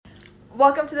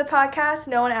Welcome to the podcast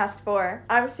no one asked for.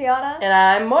 I'm Sienna. And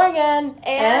I'm Morgan.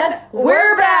 And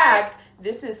we're back!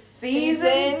 This is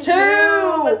season 2!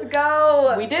 Let's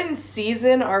go! We didn't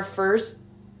season our first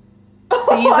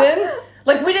season.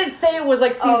 Like, we didn't say it was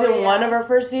like season 1 of our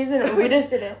first season. We just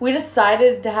didn't. We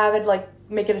decided to have it, like,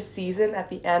 make it a season at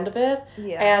the end of it.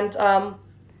 Yeah. And,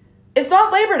 it's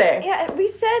not Labor Day. Yeah, we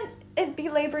said it'd be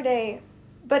Labor Day,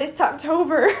 but it's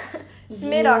October. It's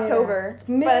mid-October. It's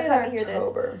by the time you hear this.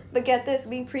 mid-October. But get this,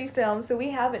 we pre-filmed, so we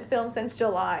haven't filmed since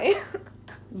July.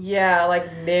 Yeah,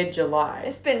 like mid-July.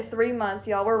 It's been 3 months,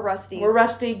 y'all. We're rusty. We're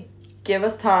rusty. Give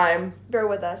us time. Bear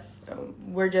with us.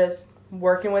 We're just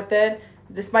working with it.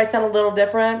 This might sound a little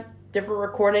different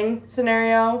recording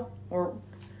scenario. We're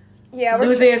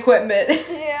losing equipment.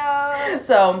 Yeah.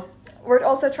 So we're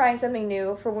also trying something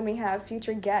new for when we have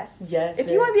future guests. yes. If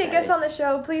you want to be a guest on the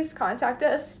show, please contact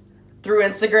us. Through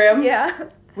Instagram. Yeah.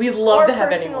 We'd love to have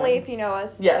Or anyone. personally, if you know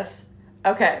us. Yes.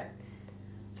 Okay.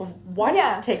 So why did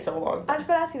it take so long? I was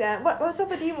about to ask you that. What's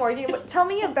up with you, Morgan? Tell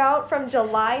me about from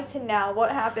July to now.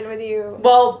 What happened with you?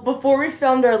 Well, before we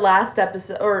filmed our last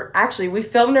episode, or actually, we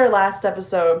filmed our last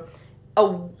episode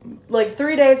like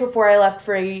 3 days before I left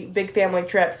for a big family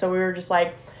trip. So we were just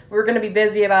like, we were going to be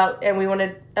busy and we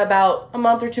wanted about a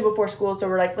month or two before school. So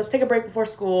we're like, let's take a break before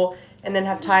school and then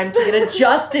have time to get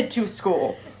adjusted to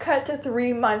school. Cut to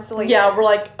 3 months later. Yeah, we're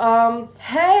like,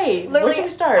 hey, when literally, should we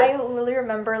start? I literally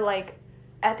remember, like,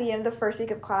 at the end of the first week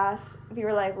of class, we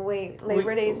were like, wait,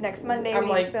 Labor Day is next Monday. I'm we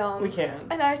like, film. we can't.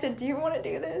 And I said, do you want to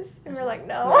do this? And we're like,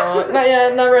 no. No, not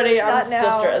yet, not ready. I'm Not still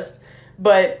now. stressed.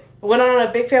 But went on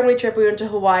a big family trip. We went to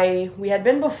Hawaii. We had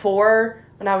been before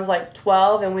when I was like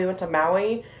 12, and we went to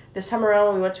Maui. This time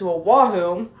around, we went to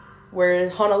Oahu, where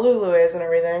Honolulu is and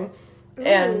everything. Ooh.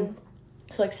 And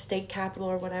it's like state capital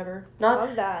or whatever.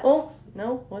 Love that. Oh,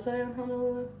 no? Was I on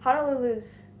Honolulu? Honolulu's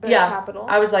the Yeah. capital.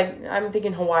 I was like, I'm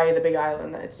thinking Hawaii, the big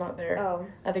island. It's not there. Oh.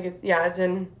 I think it's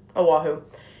in Oahu.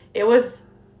 It was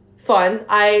fun.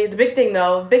 The big thing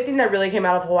that really came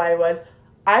out of Hawaii was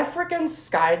I freaking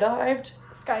skydived.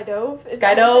 Skydove? Is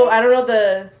that Skydove. what I don't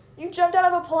know You jumped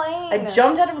out of a plane. I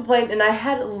jumped out of a plane and I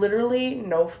had literally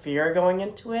no fear going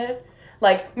into it.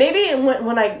 Like, maybe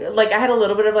when I had a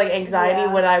little bit of, like, anxiety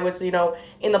when I was,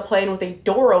 in the plane with a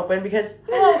door open because,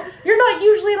 you're not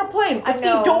usually in a plane with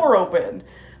the door open.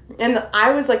 And I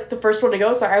was, like, the first one to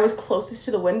go, so I was closest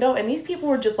to the window, and these people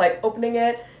were just, like, opening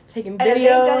it, taking videos. And they've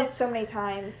done it so many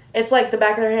times. It's, like, the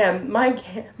back of their hand. My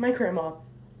grandma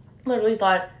literally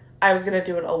thought I was gonna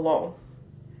do it alone.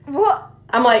 What?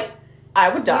 I'm like, I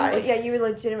would die. You would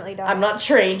legitimately die. I'm not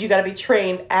trained. You gotta be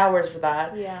trained hours for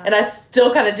that. Yeah. And I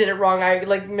still kind of did it wrong. I,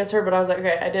 misheard, but I was like,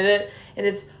 okay, I did it. And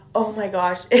it's, oh my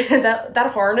gosh. And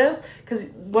that harness, because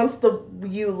once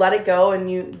you let it go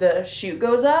and the chute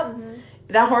goes up,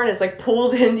 that harness,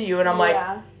 pulls into you. And I'm like,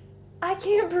 I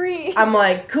can't breathe. I'm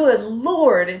like, good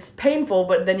Lord, it's painful.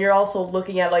 But then you're also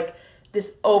looking at,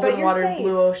 this open water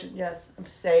blue ocean. Yes, I'm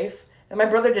safe. And my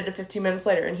brother did it 15 minutes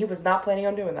later, and he was not planning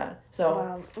on doing that. So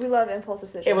wow. We love impulse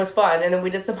decisions. it was fun. And then we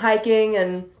did some hiking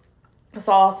and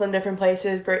saw some different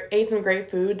places. Ate some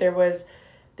great food. There was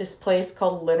this place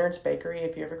called Leonard's Bakery,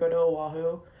 if you ever go to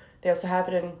Oahu. They also have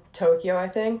it in Tokyo, I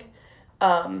think.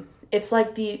 It's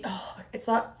like it's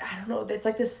not, I don't know, it's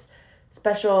like this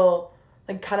special,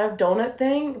 kind of donut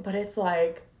thing, but it's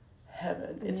like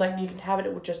heaven. It's like you can have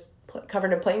it with just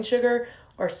covered in plain sugar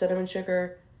or cinnamon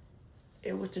sugar.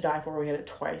 It was to die for. We had it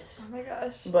twice. Oh my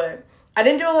gosh. But I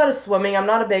didn't do a lot of swimming. I'm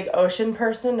not a big ocean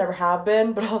person, never have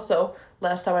been. But also,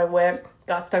 last time I went,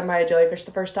 got stung by a jellyfish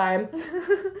the first time.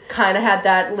 Kind of had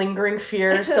that lingering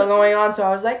fear still going on. So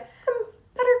I was like,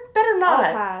 better not.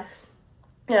 I'll pass.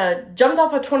 Yeah, jumped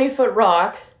off a 20-foot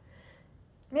rock.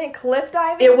 Man, cliff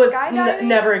diving? It was skydiving?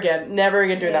 Never again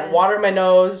doing that. Water in my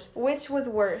nose. Which was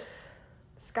worse?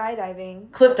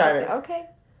 Skydiving? Cliff diving. Okay.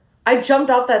 I jumped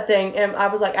off that thing and I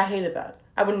was like, I hated that.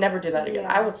 I would never do that again.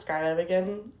 Yeah. I would skydive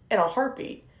again in a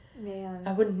heartbeat. Man.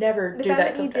 I would never do The fact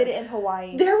that. that you did it in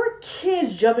Hawaii. There were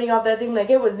kids jumping off that thing like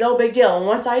it was no big deal. And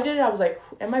once I did it, I was like,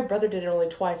 and my brother did it only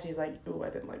twice. He's like, ooh, I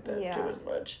didn't like that too as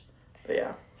much. But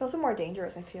yeah. It's also more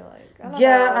dangerous, I feel like. I don't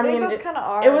Yeah, know. I mean, both kind of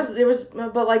are. It was,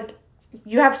 but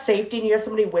you have safety and you have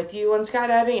somebody with you on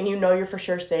skydiving and you know you're for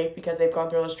sure safe because they've gone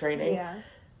through all this training. Yeah.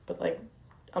 But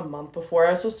a month before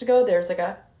I was supposed to go, there's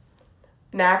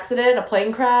an accident, a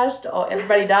plane crashed,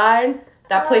 everybody died.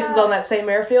 That place was on that same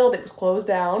airfield. It was closed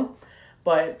down.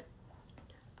 But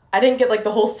I didn't get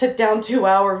the whole sit down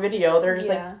 2-hour video. They're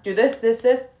just do this.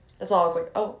 That's all. I was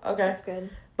like, oh, okay. That's good.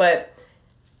 But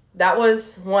that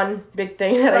was one big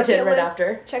thing that I did right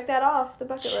after. Check that off, the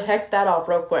bucket list. Check that off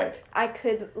real quick. I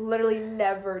could literally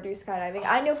never do skydiving.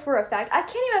 I know for a fact. I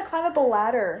can't even climb up a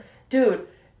ladder. Dude,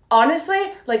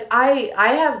 honestly, like, I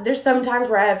have, there's some times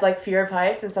where I have, like, fear of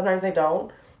heights, and sometimes I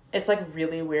don't. It's, like,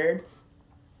 really weird.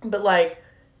 But, like,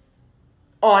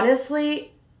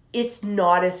 honestly, it's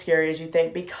not as scary as you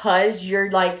think, because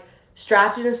you're, like,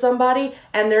 strapped into somebody,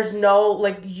 and there's no,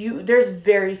 like, there's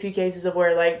very few cases of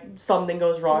where, like, something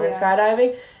goes wrong in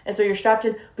skydiving, and so you're strapped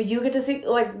in, but you get to see,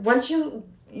 like, once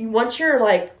you're,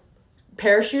 like,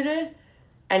 parachuted,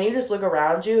 and you just look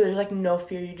around you, there's, like, no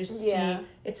fear, you just see,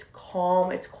 it's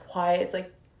calm, it's quiet, it's,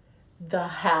 like, the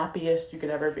happiest you could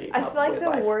ever be. I feel like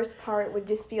the worst part would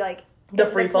just be, like, the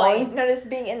free falling? No, just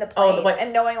being in the plane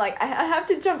and knowing, like, I have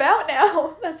to jump out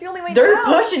now. That's the only way They're out.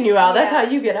 pushing you out. That's how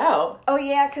you get out. Oh,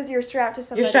 yeah, because you're strapped to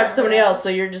somebody. You're strapped to somebody else, so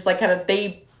you're just, like, kind of,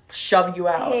 they shove you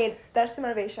out. Hey, that's the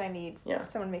motivation I need. Yeah.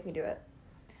 Someone make me do it.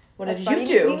 What did you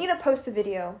do? You need to post a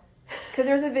video. Because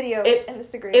there's a video in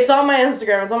Instagram. It's on my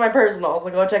Instagram. It's on my personal, so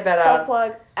go check that out.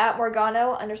 Self-plug,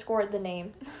 @Morgano_the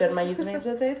name. It's been my username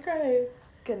since 8th grade.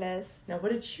 Goodness. Now,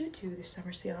 what did you do this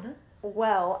summer, Sienna?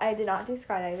 Well, I did not do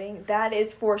skydiving. That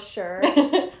is for sure.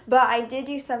 But I did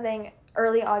do something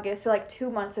early August, so like 2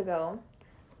 months ago.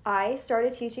 I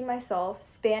started teaching myself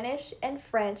Spanish and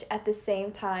French at the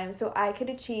same time so I could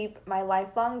achieve my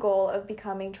lifelong goal of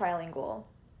becoming trilingual.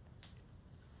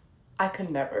 I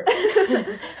could never.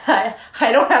 I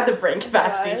don't have the brain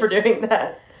capacity for doing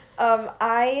that.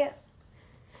 I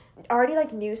already,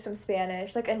 like, knew some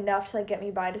Spanish, like, enough to, like, get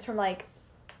me by just from, like,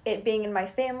 it being in my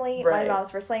family, my mom's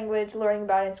first language, learning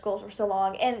about it in schools for so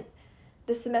long. And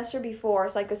the semester before,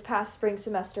 so, like, this past spring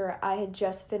semester, I had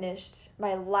just finished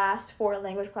my last foreign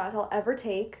language class I'll ever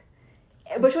take,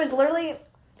 which was literally...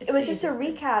 It was just a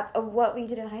recap of what we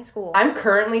did in high school. I'm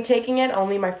currently taking it,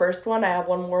 only my first one. I have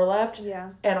one more left. Yeah.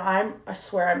 And I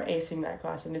swear I'm acing that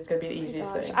class, and it's going to be the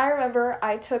easiest thing. I remember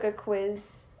I took a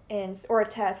quiz or a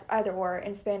test, either or,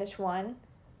 in Spanish 1.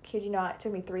 Kid you not, it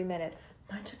took me 3 minutes.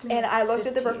 Mine took me and I looked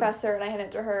 15. at the professor, and I handed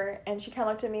it to her, and she kind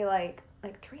of looked at me like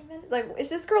 3 minutes? Like, is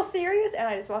this girl serious? And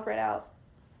I just walked right out.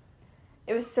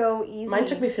 It was so easy. Mine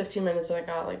took me 15 minutes, and I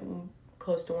got, like...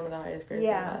 close to one of the highest grades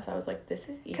in class. I was like, this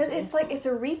is easy. Because it's like, it's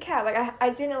a recap. Like, I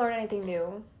didn't learn anything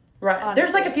new. Right. Honestly.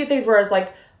 There's, like, a few things where it's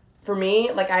like, for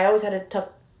me, like, I always had a tough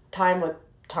time with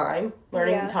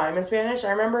learning time in Spanish, I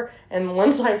remember. And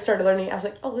once I started learning, I was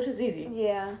like, oh, this is easy.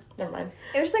 Yeah. Never mind.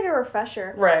 It was like a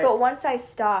refresher. Right. But once I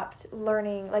stopped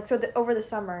learning, like, so over the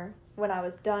summer, when I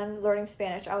was done learning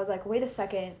Spanish, I was like, wait a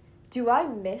second, do I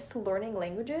miss learning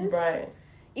languages? Right.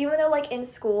 Even though, like, in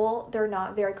school, they're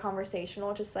not very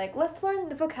conversational. Just, like, let's learn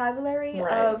the vocabulary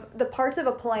of the parts of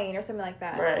a plane or something like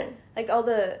that. Right. Like, all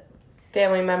the...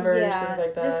 family members, things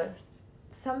like that. Just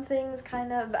some things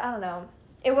kind of, I don't know.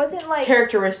 It wasn't, like...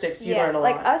 characteristics you learn a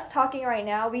lot. Like, us talking right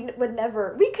now, we could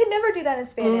never do that in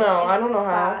Spanish. No, I don't know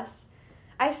class.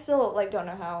 How. I still, like, don't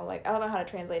know how. Like, I don't know how to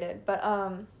translate it. But,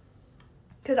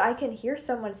 because I can hear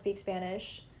someone speak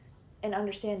Spanish... and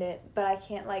understand it, but I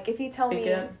can't, like, if you tell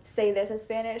say this in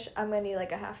Spanish, I'm gonna need,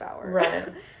 like, a half hour. Right.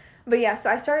 But, yeah, so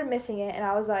I started missing it, and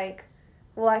I was like,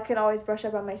 well, I could always brush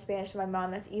up on my Spanish to my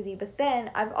mom, that's easy. But then,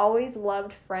 I've always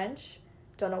loved French.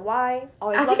 Don't know why.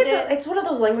 I think it's one of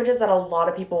those languages that a lot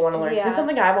of people want to learn. Yeah. It's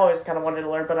something I've always kind of wanted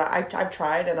to learn, but I've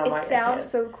tried, and I'm like, it sounds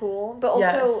so cool, but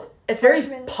also... It's very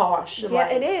posh. Yeah,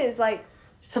 it is, like...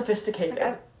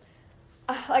 sophisticated.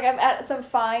 Like, I'm at some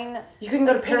fine... You can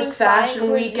go to Paris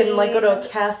Fashion Week and, like, go to a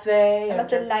cafe. I'm at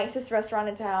the nicest restaurant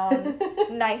in town.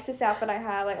 Nicest outfit I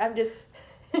have. Like, I'm just...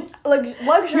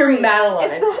 luxury. You're Madeline.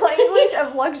 It's the language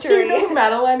of luxury. Do you know who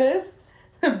Madeline is?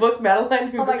 The book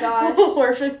Madeline, who oh my gosh.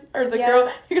 orphan, or the girl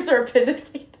who gets her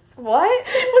appendix. What?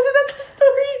 Wasn't that the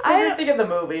story? I didn't think of the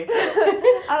movie.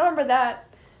 I don't remember that.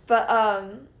 But,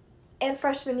 in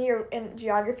freshman year in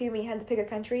geography, we had to pick a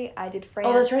country. I did France.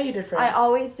 Oh, that's right, you did France. I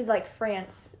always did, like,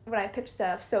 France when I picked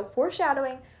stuff. So,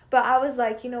 foreshadowing. But I was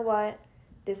like, you know what?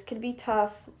 This could be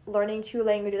tough, learning 2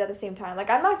 languages at the same time.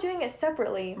 Like, I'm not doing it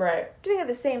separately. Right. I'm doing it at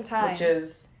the same time. Which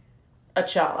is a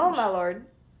challenge. Oh, my Lord.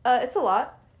 It's a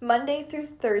lot. Monday through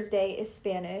Thursday is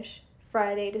Spanish.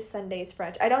 Friday to Sunday is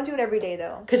French. I don't do it every day,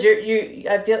 though. Because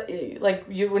I feel like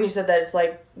when you said that, it's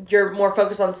like you're more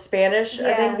focused on Spanish,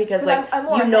 I think, because like I'm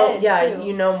more you know, too.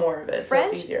 you know more of it,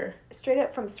 French, so it's easier. Straight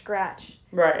up from scratch.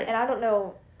 Right. And I don't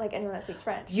know, like, anyone that speaks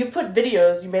French. You've put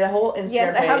videos, you made a whole Instagram page.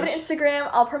 Yes, I have an Instagram.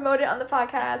 I'll promote it on the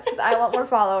podcast because I want more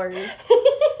followers.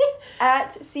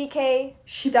 At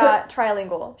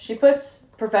ck.trilingual. She puts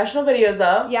professional videos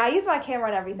up. Yeah, I use my camera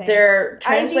and everything. They're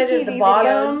translated at the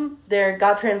bottom. Videos. They're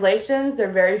got translations.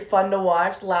 They're very fun to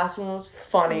watch. The last one was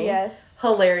funny. Yes.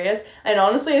 hilarious. And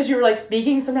honestly, as you were, like,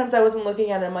 speaking, sometimes I wasn't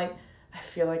looking at it. I'm like, I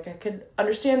feel like I could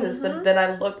understand this. Mm-hmm. Then I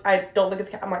don't look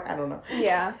at the I'm like, I don't know.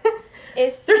 Yeah.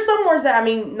 There's some words that, I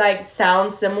mean, like,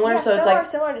 sound similar, yeah, so it's like... are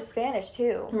similar to Spanish,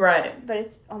 too. Right. But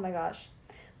it's... Oh, my gosh.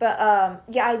 But,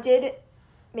 yeah, I did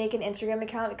make an Instagram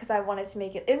account because I wanted to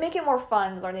make it... It would make it more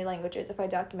fun learning languages if I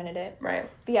documented it. Right.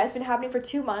 But, yeah, it's been happening for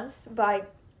 2 months,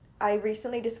 but I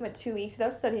recently just went 2 weeks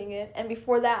without studying it. And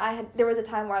before that, there was a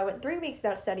time where I went 3 weeks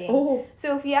without studying. Oh.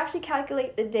 So if you actually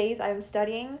calculate the days I'm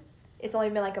studying, it's only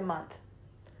been like a month.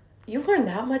 You learned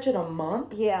that much in a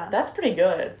month? Yeah. That's pretty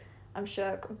good. I'm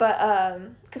shook. But,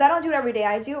 because I don't do it every day.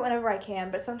 I do it whenever I can.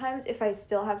 But sometimes if I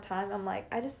still have time, I'm like,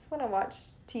 I just want to watch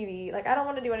TV. Like, I don't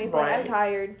want to do anything. Right. I'm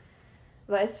tired.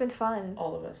 But it's been fun.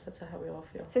 All of us. That's how we all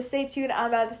feel. So stay tuned. I'm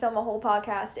about to film a whole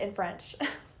podcast in French.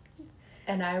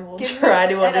 And I will try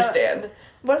to understand.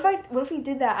 What if we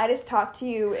did that? I just talk to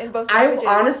you in both languages.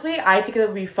 I think it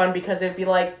would be fun because it'd be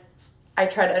like, I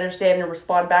try to understand and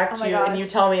respond back to you, and you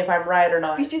tell me if I'm right or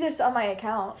not. You should do this on my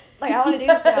account. Like, I want to do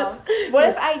this now. What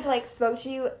if I, like, spoke to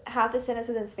you, half the sentence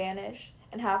was in Spanish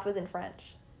and half was in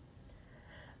French?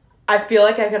 I feel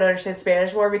like I could understand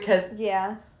Spanish more because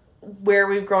where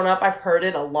we've grown up, I've heard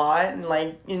it a lot, and,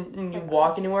 like, you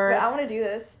walk anywhere. But I want to do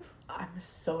this. I'm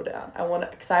so down. I want to,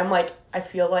 because I'm, like, I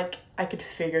feel like I could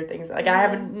figure things out. Like, I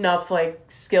have enough,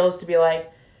 like, skills to be,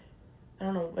 like, I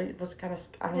don't know, it was kind of,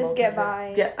 I don't know. Just get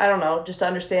by. Yeah, I don't know, just to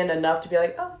understand enough to be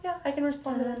like, oh, yeah, I can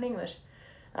respond to that in English.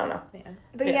 I don't know. Man.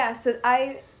 But yeah, so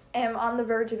I am on the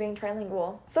verge of being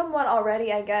trilingual. Somewhat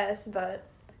already, I guess, but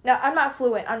no, I'm not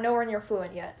fluent. I'm nowhere near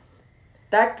fluent yet.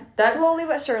 That slowly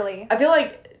but surely. I feel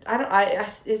like,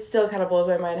 it still kind of blows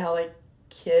my mind how, like,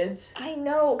 kids. I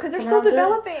know, because they're still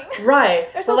developing.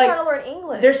 Right. They're still trying to learn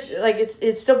English. There's, like,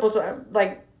 it's still blows my,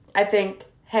 like, I think,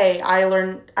 hey, I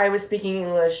was speaking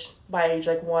English by age,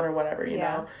 like, 1 or whatever, you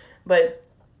know? But,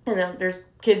 you know, there's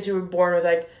kids who were born with,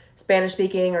 like, Spanish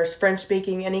speaking or French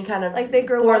speaking, any kind of like they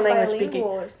grew foreign up language speaking.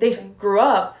 Or they grew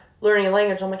up learning a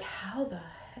language. I'm like, how the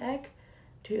heck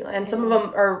do you... And some of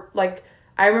them are, like,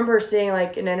 I remember seeing,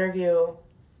 like, an interview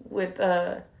with,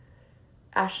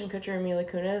 Ashton Kutcher and Mila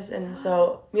Kunis, and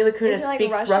so Mila Kunis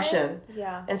speaks Russian.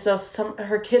 Yeah. And so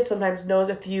her kid sometimes knows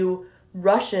a few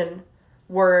Russian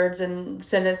words and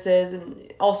sentences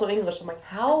and also English. I'm like,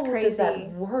 how does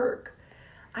that work?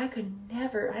 I could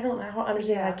never, I don't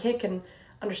understand how a kid can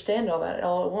understand all that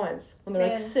all at once when they're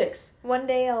like 6. One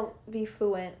day I'll be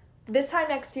fluent. This time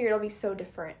next year it'll be so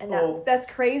different, and that's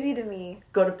crazy to me.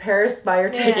 Go to Paris, buy your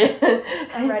ticket.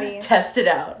 I'm ready. Test it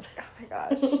out. Oh my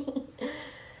gosh.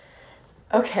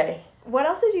 Okay. What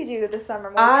else did you do this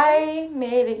summer, Morgan? I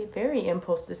made a very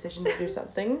impulse decision to do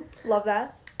something. Love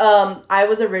that. I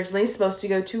was originally supposed to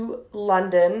go to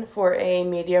London for a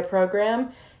media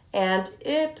program, and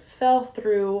it fell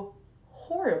through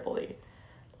horribly.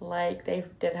 Like, they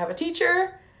didn't have a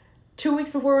teacher 2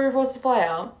 weeks before we were supposed to fly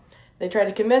out. They tried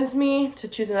to convince me to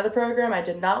choose another program. I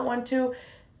did not want to.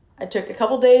 I took a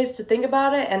couple days to think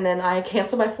about it, and then I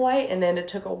canceled my flight, and then it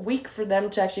took a week for them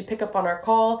to actually pick up on our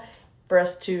call for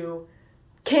us to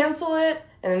cancel it.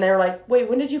 And then they were like, wait,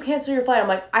 when did you cancel your flight? I'm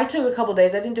like, I took a couple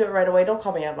days. I didn't do it right away. Don't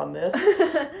call me out on this.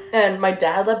 And my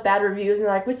dad left bad reviews, and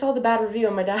they're like, we saw the bad review.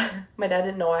 And my dad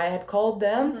didn't know I had called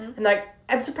them. Mm-hmm. And like,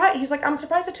 I'm surprised. He's like, I'm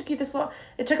surprised it took you this long.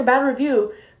 It took a bad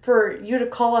review for you to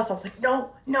call us. I was like,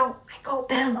 no, I called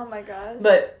them. Oh my gosh.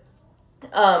 But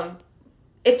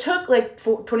it took like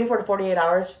 24 to 48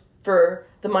 hours for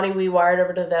the money we wired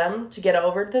over to them to get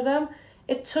over to them.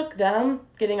 It took them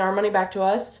getting our money back to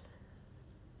us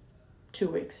 2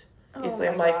 weeks. Basically,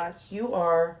 I'm like, you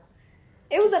are...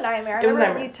 It was a nightmare. I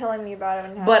remember you telling me about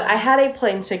it. But I had a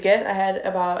plane ticket. I had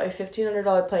about a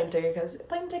 $1,500 plane ticket because a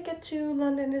plane ticket to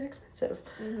London is expensive.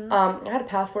 Mm-hmm. I had a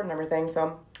passport and everything,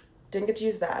 so didn't get to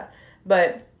use that.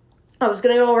 But I was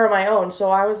going to go over on my own, so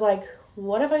I was like,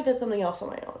 what if I did something else on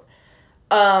my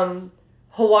own?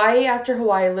 Hawaii, after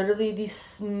Hawaii, literally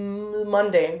this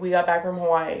Monday, we got back from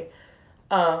Hawaii.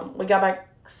 We got back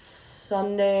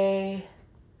Sunday...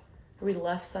 We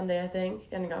left Sunday, I think,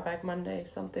 and got back Monday,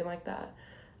 something like that.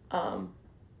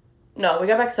 No, we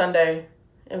got back Sunday.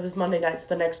 It was Monday night, so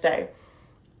the next day.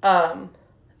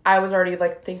 I was already,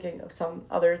 like, thinking of some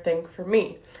other thing for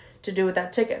me to do with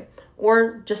that ticket.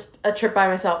 Or just a trip by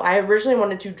myself. I originally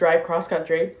wanted to drive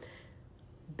cross-country.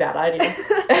 Bad idea.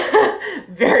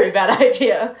 Very bad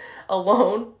idea.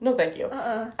 Alone. No, thank you.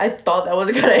 I thought that was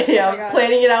a good idea. I was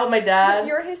planning it out with my dad.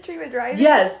 Your history with driving?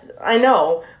 Yes, I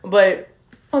know, but...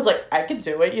 I was like, I could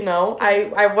do it, you know.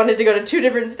 I wanted to go to 2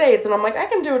 different states, and I'm like, I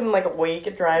can do it in like a week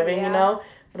of driving, you know.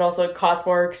 But also it costs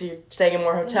more because you're staying in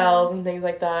more hotels and things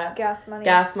like that. Gas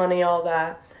money, all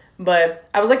that. But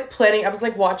I was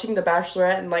like watching The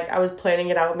Bachelorette, and like I was planning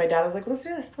it out with my dad. I was like, let's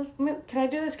do this. Can I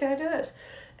do this? Can I do this?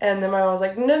 And then my mom was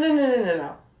like,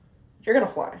 no. You're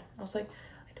gonna fly. I was like,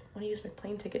 I don't want to use my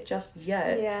plane ticket just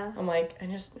yet. Yeah. I'm like, I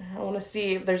want to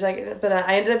see if there's like, but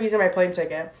I ended up using my plane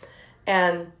ticket.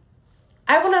 And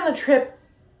I went on the trip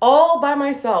all by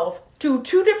myself to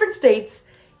 2 different states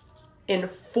in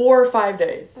 4 or 5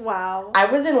 days. Wow. I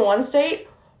was in one state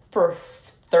for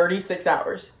 36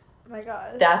 hours. Oh my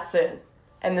God. That's it.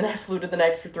 And then I flew to the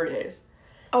next for 3 days.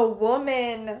 A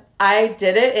woman. I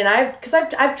did it, and I've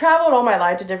traveled all my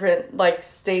life to different, like,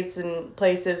 states and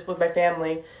places with my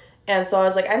family. And so I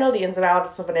was like, I know the ins and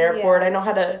outs of an airport. Yeah. I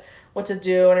know what to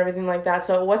do and everything like that.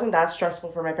 So it wasn't that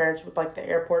stressful for my parents with, like, the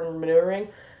airport and maneuvering.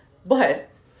 But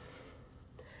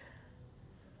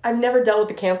I've never dealt with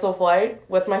the cancel flight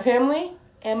with my family.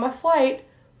 And my flight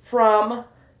from...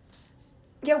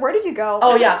 Yeah, where did you go?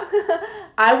 Oh, yeah.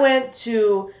 I went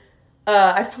to...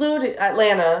 I flew to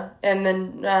Atlanta and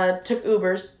then took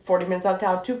Ubers 40 minutes out of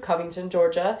town to Covington,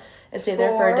 Georgia, and stayed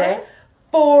there for a day.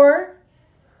 For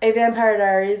A Vampire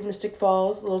Diaries, Mystic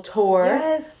Falls, little tour.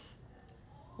 Yes.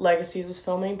 Legacies was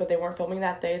filming, but they weren't filming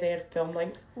that day. They had filmed,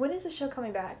 like... When is the show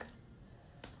coming back?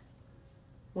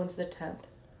 When's the 10th?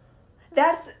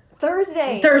 That's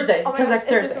Thursday. Thursday. Oh my gosh,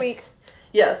 Thursday. it's this week.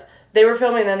 Yes. They were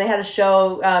filming, then they had a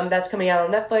show that's coming out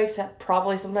on Netflix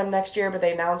probably sometime next year, but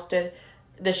they announced it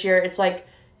this year. It's like,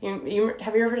 have you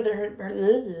ever heard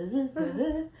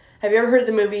of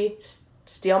the movie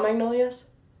Steel Magnolias?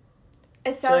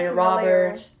 It sounds Julia familiar.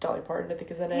 Roberts, Dolly Parton, I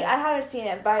think is in it. Yeah, I haven't seen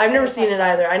it, but I've never seen it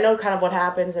either. I know kind of what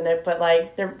happens in it, but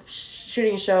like they're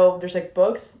shooting a show. There's like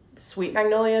books, Sweet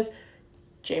Magnolias.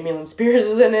 Jamie Lynn Spears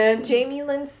is in it. Jamie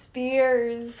Lynn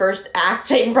Spears. First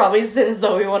acting probably since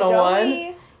Zoe 101.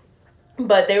 Zoe.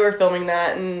 But they were filming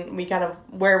that, and we kind of,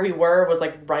 where we were was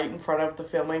like right in front of the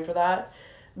filming for that.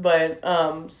 But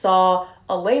saw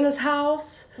Elena's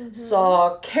house,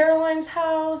 saw Caroline's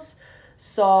house,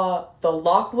 saw the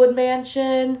Lockwood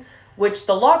Mansion, which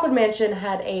the Lockwood Mansion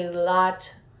had a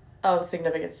lot of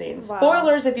significant scenes. Wow.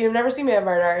 Spoilers if you've never seen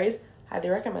Vampire Diaries. Highly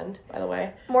recommend, by the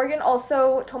way. Morgan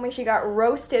also told me she got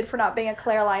roasted for not being a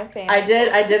Caroline fan. I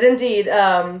did indeed.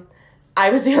 I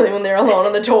was the only one there alone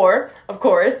on the tour, of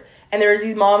course. And there was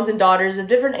these moms and daughters of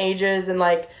different ages, and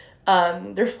like,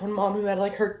 there's one mom who had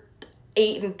like her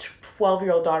 8 and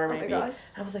 12-year-old daughter maybe. Oh my gosh.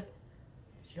 I was like,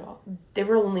 y'all, they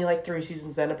were only like 3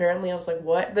 seasons in apparently. I was like,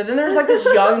 what? But then there was like this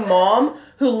young mom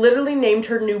who literally named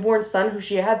her newborn son, who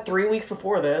she had 3 weeks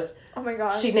before this. Oh my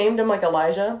gosh. She named him like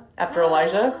Elijah after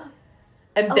Elijah.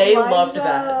 And they loved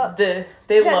that. They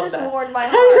loved that. That just warmed my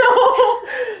heart. I know.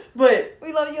 But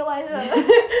we love you, Elijah.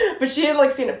 but she had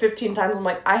like seen it 15 times. I'm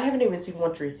like, I haven't even seen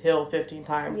One Tree Hill 15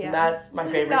 times, Yeah. and that's my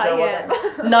favorite Not show. yet.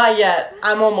 Not yet.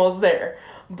 I'm almost there.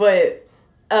 But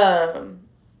we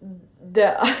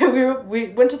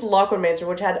went to the Lockwood Mansion,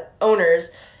 which had owners,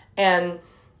 and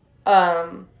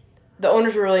the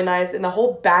owners were really nice, and the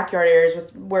whole backyard area is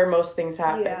where most things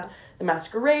happen. Yeah. The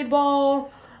masquerade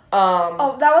ball.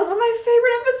 Oh, that was one of my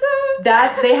favorite episodes.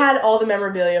 That they had all the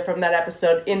memorabilia from that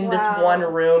episode in this one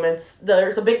room, and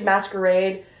there's a big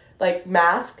masquerade like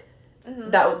mask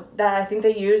that I think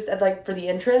they used at like for the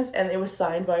entrance, and it was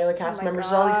signed by like cast members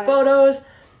and all these photos.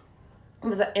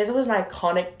 It was an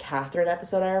iconic Catherine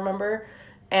episode, I remember,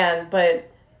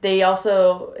 but they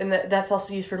also that's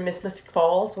also used for Miss Mystic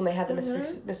Falls when they had the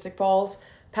Mystic Falls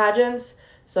pageants.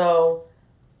 So.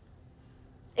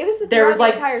 It was there was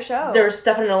like entire show. There was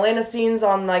Stefan and Elena scenes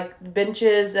on like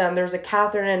benches, and there was a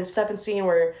Catherine and Stefan scene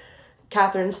where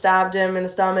Catherine stabbed him in the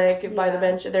stomach by the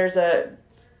bench. There's a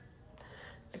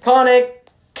iconic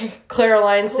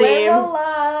Caroline scene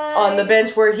on the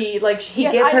bench where he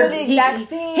gets her.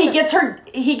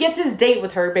 He gets his date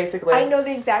with her basically. I know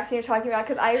the exact scene you're talking about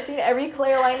because I've seen every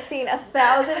Caroline scene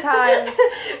 1,000 times.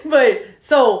 But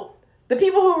so the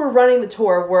people who were running the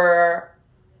tour were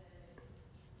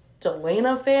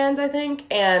Delana fans, I think,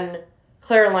 and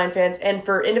Caroline fans, and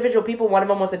for individual people, one of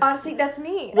them was honestly, that's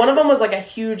me. One of them was like a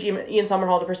huge Ian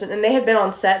Somerhalder person, and they had been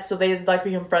on set, so they had like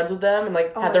become friends with them and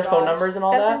like had their phone numbers and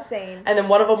all that. That's insane. And then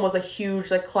one of them was a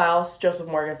huge like Klaus Joseph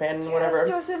Morgan fan and whatever.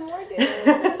 Joseph Morgan.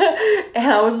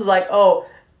 And I was just like, oh,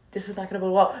 this is not gonna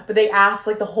go well. But they asked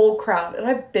like the whole crowd, and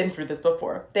I've been through this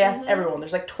before. They asked everyone.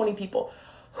 There's like 20 people.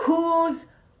 Who's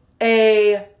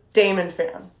a Damon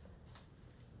fan?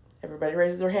 Everybody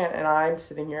raises their hand, and I'm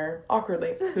sitting here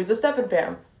awkwardly. Who's a Stefan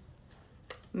fan?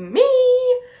 Me!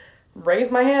 Raised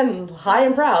my hand high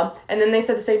and proud. And then they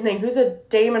said the same thing. Who's a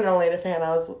Damon and Elena fan?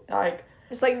 I was like...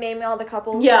 Just like naming all the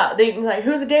couples? Yeah, they like,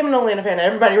 who's a Damon and Elena fan? And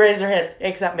everybody raised their hand,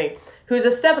 except me. Who's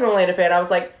a Stefan and Elena fan? I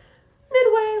was like, meh.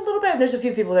 midway a little bit. And there's a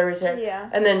few people that raised their hand. Yeah.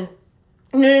 And then,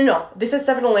 no. They said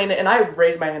Steph and Elena, and I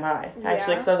raised my hand high,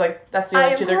 actually, because I was like, that's the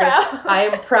only two they're going to... I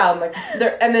am proud. Like,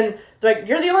 and then they're like,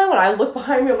 you're the only one. I look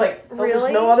behind me, I'm like, oh, really?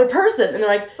 There's no other person. And they're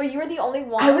like... But you were the only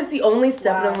one? I was the only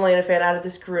Steph and Elena fan out of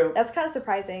this group. That's kind of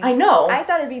surprising. I know. I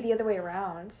thought it'd be the other way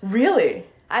around. Really?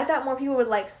 I thought more people would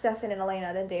like Stefan and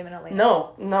Elena than Dave and Elena.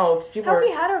 No. Have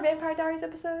we had our Vampire Diaries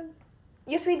episode?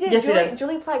 Yes, we did. Yes, we did.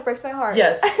 Julie Plike breaks my heart.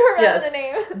 Yes. I remember the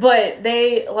name. But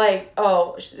they,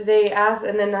 they asked,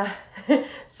 and then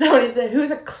somebody said, who's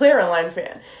a Caroline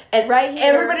fan? And right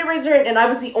here. Everybody raised their hand, and I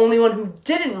was the only one who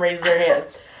didn't raise their hand.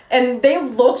 And they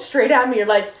looked straight at me, and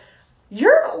like,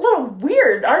 you're a little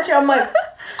weird, aren't you? I'm like,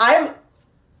 and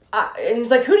he's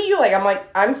like, who do you like? I'm like,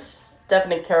 I'm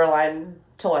Stephanie Caroline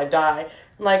till I die.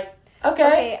 I'm like,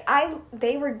 okay.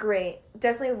 They were great.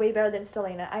 Definitely way better than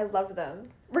Selena. I love them.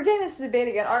 We're getting this debate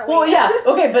again, aren't we? Well, yeah.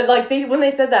 Okay, but like when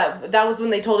they said that was when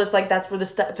they told us like that's where the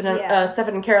Stefan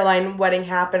and Caroline wedding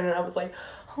happened, and I was like,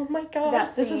 oh my gosh,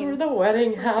 this is where the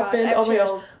wedding happened. Oh my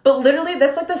gosh. But literally,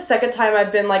 that's like the second time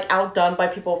I've been like outdone by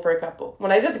people for a couple.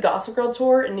 When I did the Gossip Girl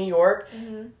tour in New York,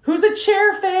 who's a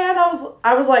Cher fan?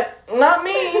 I was like, not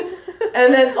me.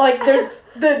 And then like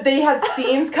they had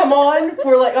scenes come on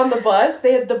for like on the bus.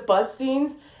 They had the bus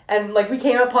scenes, and like we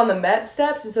came up on the Met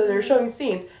steps, and so they were showing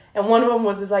scenes. And one of them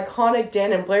was this iconic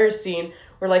Dan and Blair scene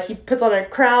where, like, he puts on a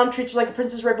crown, treats her like a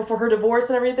princess right before her divorce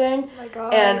and everything. Oh my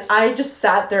gosh. And I just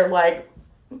sat there, like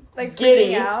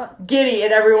giddy,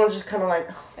 and everyone's just kind of like,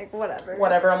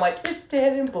 whatever. I'm like, it's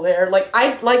Dan and Blair. Like,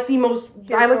 I like the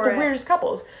weirdest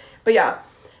couples. But yeah,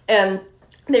 and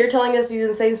they were telling us these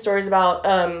insane stories about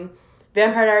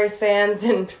Vampire Diaries fans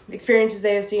and experiences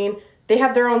they have seen. They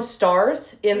have their own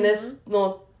stars in this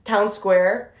little town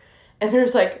square, and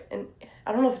there's like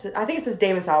I don't know if I think it says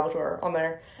Damon Salvatore on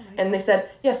there. And they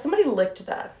said, yeah, somebody licked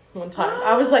that one time.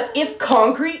 I was like, it's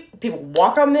concrete. People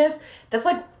walk on this. That's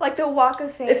like the Walk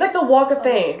of Fame. It's like the Walk of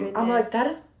Fame. I'm like, that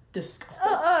is disgusting.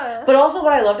 But also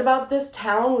what I loved about this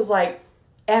town was like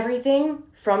everything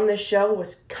from this show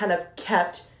was kind of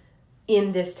kept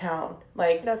in this town.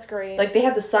 Like, that's great. Like they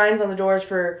had the signs on the doors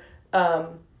for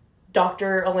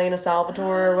Dr. Elena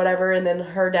Salvatore or whatever, and then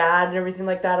her dad and everything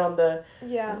like that on the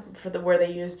where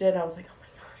they used it. And I was like, oh my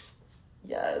gosh,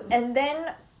 yes. And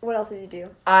then what else did you do?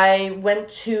 I went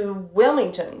to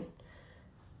Wilmington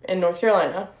in North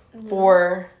Carolina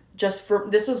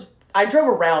I drove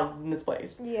around in this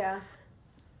place. Yeah.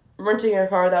 Renting a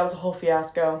car, that was a whole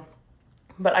fiasco.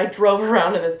 But I drove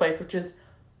around in this place, which is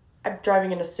I'm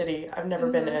driving in a city I've never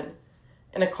been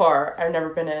in a car I've never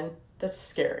been in. That's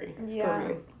scary for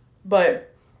me.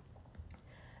 But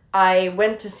I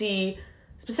went to see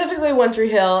specifically One Tree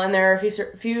Hill, and there are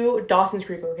a few Dawson's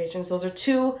Creek locations. Those are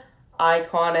two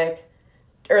iconic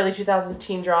early 2000s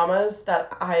teen dramas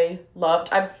that I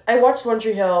loved. I watched One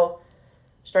Tree Hill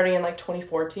starting in like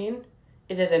 2014.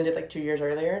 It had ended like 2 years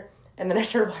earlier. And then I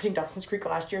started watching Dawson's Creek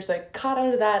last year, so I caught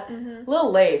onto that a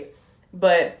little late.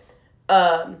 But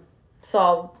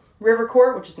saw River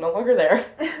Court, which is no longer there.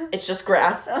 It's just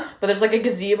grass. But there's like a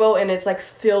gazebo, and it's like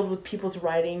filled with people's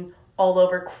writing all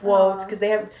over quotes. Because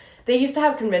they used to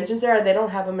have conventions there. They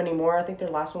don't have them anymore. I think their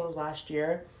last one was last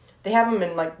year. They have them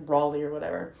in like Raleigh or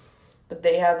whatever. But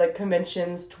they had like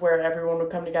conventions to where everyone would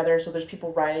come together. So there's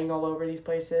people writing all over these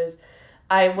places.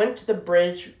 I went to the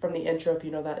bridge from the intro, if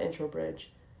you know that intro bridge.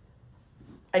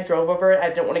 I drove over it. I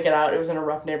didn't want to get out. It was in a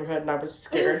rough neighborhood, and I was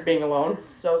scared being alone.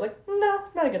 So I was like, no,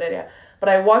 not a good idea. But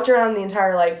I walked around the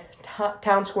entire, like,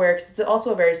 town square, because it's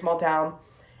also a very small town,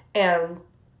 and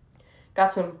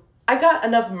I got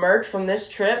enough merch from this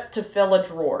trip to fill a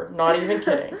drawer. Not even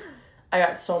kidding. I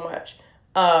got so much.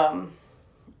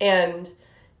 And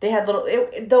they had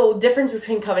the difference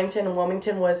between Covington and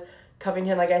Wilmington was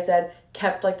Covington, like I said,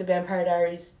 kept, like, the Vampire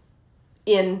Diaries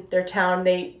in their town.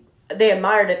 They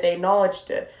admired it. They acknowledged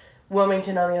it.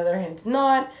 Wilmington, on the other hand, did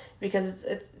not, because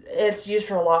it's used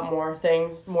for a lot more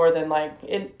things, more than, like,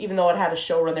 even though it had a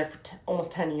show run there for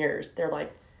almost 10 years, they're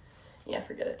like, yeah,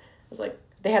 forget it. It was like,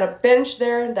 they had a bench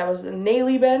there, that was a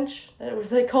Naley bench, that was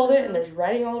they called it, and there's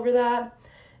writing all over that,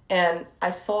 and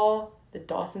I saw the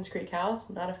Dawson's Creek house,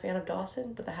 not a fan of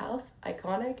Dawson, but the house,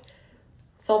 iconic,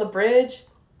 saw the bridge,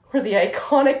 where the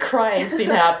iconic crying scene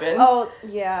happened. Oh,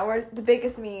 yeah, where the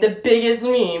biggest meme. The biggest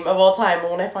meme of all time,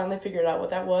 and when I finally figured out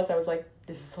what that was, I was like,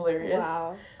 this is hilarious.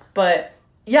 Wow. But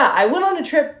yeah, I went on a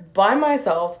trip by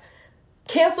myself,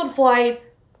 canceled flight,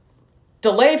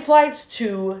 delayed flights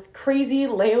to crazy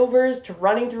layovers to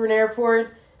running through an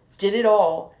airport, did it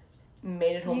all,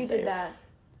 made it home safe. You did that.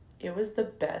 It was the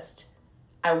best.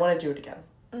 I want to do it again.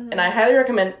 Mm-hmm. And I highly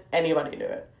recommend anybody do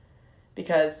it.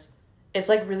 Because it's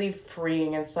like really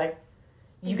freeing, and it's like,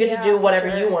 you get to do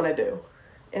whatever you want to do.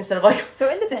 Instead of like...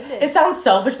 So independent. It sounds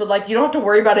selfish, but like you don't have to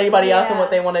worry about anybody else and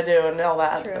what they want to do and all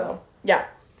that. True. So, yeah.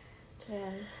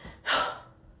 Man.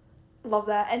 Love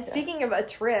that. And speaking of a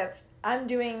trip, I'm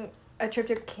doing a trip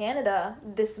to Canada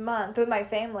this month with my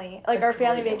family. Like our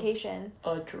family vacation.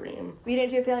 A dream. We didn't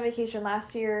do a family vacation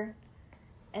last year.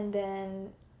 And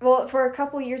then, well, for a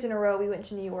couple years in a row, we went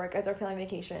to New York as our family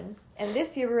vacation. And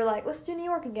this year we were like, let's do New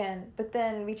York again. But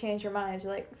then we changed our minds.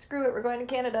 We're like, screw it, we're going to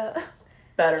Canada.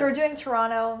 Better. So we're doing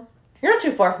Toronto. You're not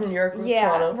too far from New York.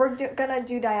 Yeah, we're gonna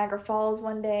do Niagara Falls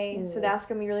one day. So that's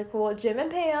gonna be really cool. Jim and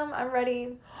Pam, I'm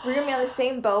ready. We're gonna be on the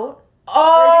same boat.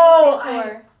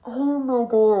 Oh! Oh my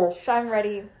gosh. So I'm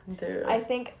ready. Dude. I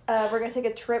think we're gonna take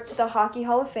a trip to the Hockey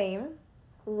Hall of Fame.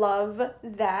 Love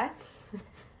that.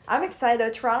 I'm excited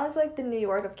though. Toronto's like the New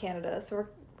York of Canada, so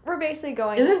we're basically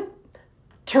going. Isn't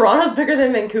Toronto's bigger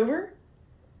than Vancouver?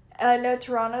 No,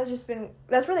 Toronto's just been.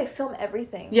 That's where they film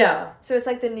everything. Yeah. So it's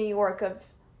like the New York of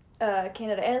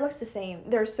Canada, and it looks the same.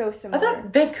 They're so similar. I thought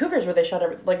Vancouver's where they shot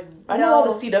everything. Like I know all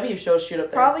the CW shows shoot up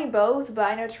there. Probably both, but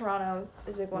I know Toronto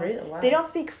is a big one. Really? Wow. They don't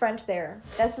speak French there.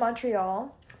 That's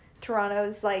Montreal.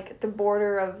 Toronto's like the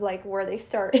border of like where they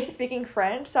start speaking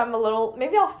French. So I'm a little.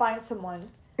 Maybe I'll find someone,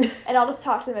 and I'll just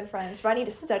talk to them in French. But I need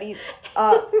to study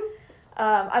up.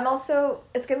 I'm also.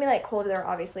 It's gonna be like colder there,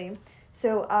 obviously.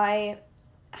 So I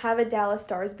have a Dallas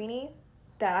Stars beanie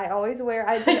that I always wear.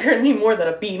 I think you're gonna need more than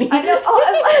a beanie. I know.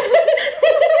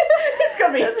 It's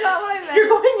gonna be. That's not what I meant. You're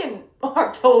going in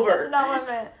October. That's not what I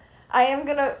meant. I am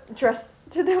gonna dress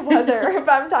to the weather,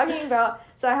 but I'm talking about.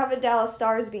 So I have a Dallas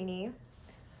Stars beanie.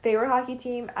 Favorite hockey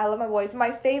team. I love my boys.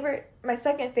 My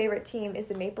second favorite team is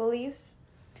the Maple Leafs.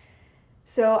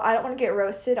 So I don't want to get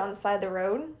roasted on the side of the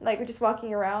road, like we're just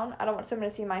walking around. I don't want someone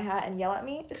to see my hat and yell at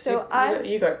me. So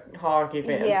you got hockey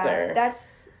fans there.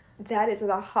 That is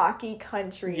the hockey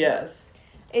country. Yes.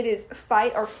 It is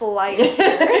fight or flight.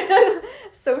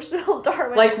 Social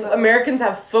Darwinism. Like Americans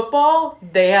have football,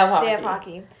 they have hockey. They have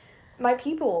hockey. My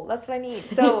people, that's what I need.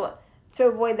 So to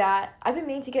avoid that, I've been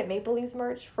meaning to get Maple Leafs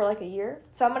merch for like a year.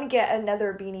 So I'm going to get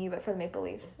another beanie, but for the Maple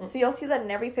Leafs. So you'll see that in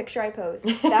every picture I post.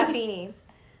 That beanie.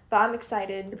 But I'm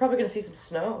excited. You're probably going to see some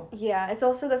snow. Yeah, it's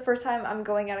also the first time I'm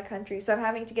going out of country. So I'm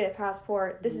having to get a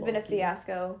passport. This has been a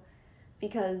fiasco.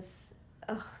 Because,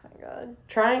 oh my god.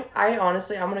 I'm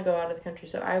going to go out of the country.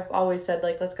 So I've always said,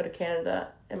 like, let's go to Canada.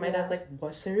 And my dad's like,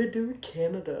 what's there to do in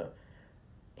Canada?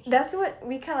 That's what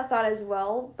we kind of thought as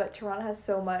well, but Toronto has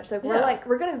so much. Like,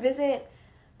 we're going to visit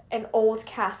an old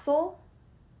castle.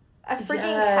 A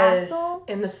freaking castle.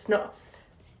 In the snow.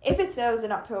 If it snows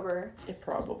in October. It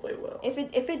probably will. If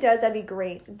it does, that'd be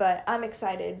great, but I'm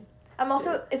excited. I'm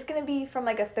also, it's going to be from,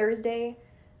 like, a Thursday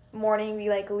morning. We,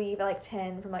 like, leave at, like,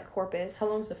 10 from, like, Corpus. How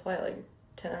long is the flight? Like,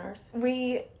 10 hours?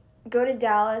 We go to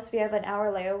Dallas. We have an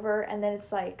hour layover, and then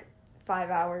it's, like,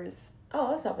 5 hours. Oh,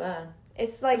 that's not bad.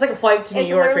 It's like a flight to New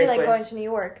York, literally basically. like going to New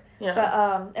York. Yeah. But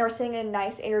and we're staying in a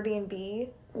nice Airbnb.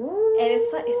 Ooh. And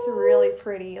it's really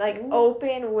pretty. Like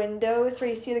open windows where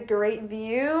you see the great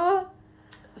view.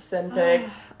 Send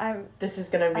pics. This is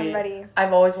gonna be. I'm ready.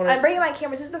 I've always wanted. I'm bringing my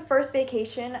cameras. This is the first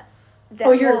vacation.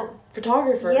 You're a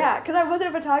photographer. Yeah, because I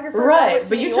wasn't a photographer. Right,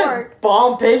 but you took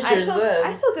bomb pictures then.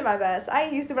 I still did my best. I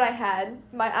used what I had.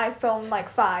 My iPhone like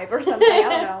 5 or something. I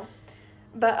don't know.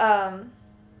 But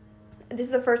this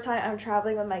is the first time I'm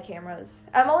traveling with my cameras.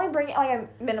 I'm only bringing, like, I'm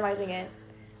minimizing it.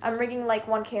 I'm bringing, like,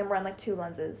 1 camera and, like, 2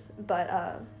 lenses. But,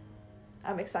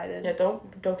 I'm excited. Yeah,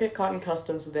 don't get caught in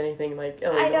customs with anything, like,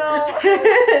 illegal. I know.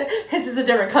 This is a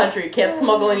different country. Can't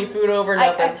smuggle any food over,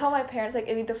 nothing. I told my parents, like,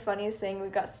 it'd be the funniest thing we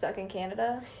got stuck in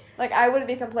Canada. Like, I wouldn't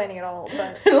be complaining at all,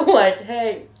 but. Like,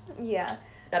 hey. Yeah.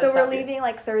 So we're leaving,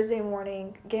 like, Thursday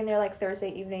morning, getting there, like,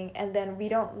 Thursday evening, and then we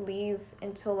don't leave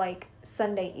until, like,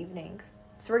 Sunday evening.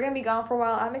 So we're going to be gone for a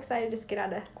while. I'm excited to just get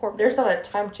out of Corpus. There's not a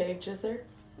time change, is there?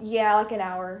 Yeah, like an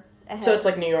hour ahead. So it's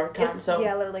like New York time, so.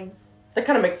 Yeah, literally. That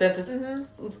kind of makes sense.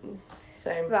 It's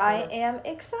same. But I am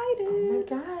excited. Oh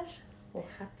my gosh. We'll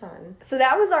have fun. So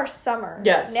that was our summer.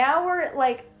 Yes. Now we're,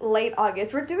 like, late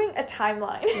August. We're doing a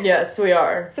timeline. Yes, we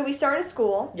are. So we started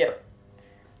school. Yep.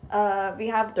 We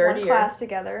have one class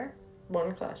together.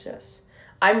 One class, yes.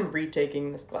 I'm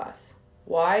retaking this class.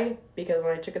 Why? Because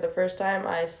when I took it the first time,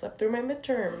 I slept through my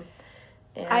midterm.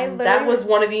 And that was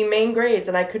one of the main grades,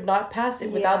 and I could not pass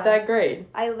it without that grade.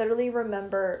 I literally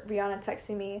remember Rihanna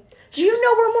texting me, do you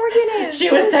know where Morgan is? She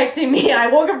was texting me, and I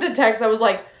woke up to text. I was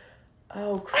like,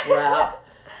 oh, crap.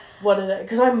 What did I...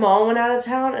 Because my mom went out of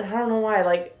town, and I don't know why.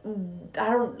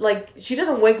 Like, she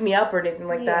doesn't wake me up or anything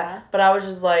like that. But I was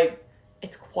just like,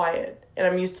 it's quiet. And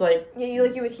I'm used to, like... Yeah,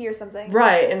 you would hear something.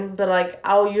 Right. But, like,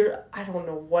 I don't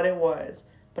know what it was.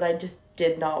 but I just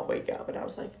did not wake up. And I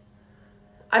was like,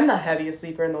 I'm the heaviest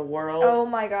sleeper in the world. Oh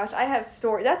my gosh, I have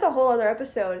stories. That's a whole other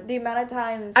episode. The amount of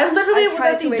times I literally was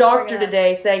at the doctor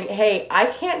today saying, hey, I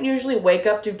can't usually wake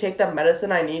up to take the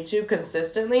medicine I need to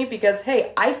consistently because,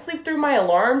 hey, I sleep through my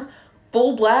alarms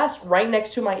full blast right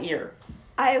next to my ear.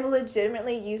 I have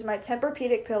legitimately used my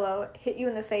Tempur-Pedic pillow, hit you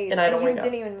in the face, and you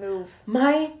didn't even move.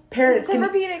 My parents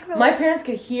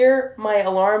can hear my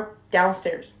alarm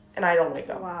downstairs, and I don't wake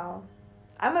up. Wow.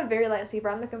 I'm a very light sleeper.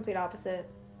 I'm the complete opposite.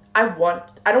 I don't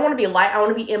want to be light. I want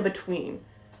to be in between.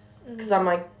 Because I'm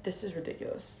like, this is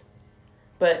ridiculous.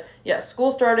 But, yeah,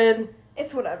 school started.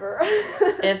 It's whatever.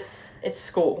 it's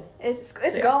school. It's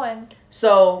going.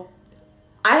 So,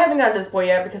 I haven't gotten to this point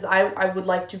yet because I would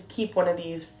like to keep one of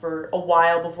these for a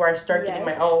while before I start getting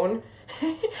my own.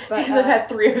 Because I've had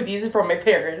 3 of these from my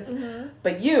parents. Mm-hmm.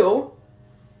 But you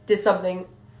did something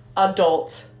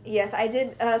adult. Yes, I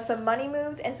did some money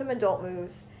moves and some adult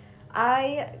moves.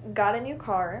 I got a new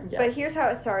car, but here's how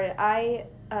it started. I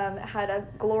had a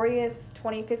glorious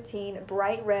 2015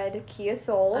 bright red Kia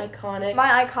Soul. Iconic.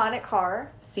 My iconic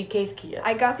car. C-Case Kia.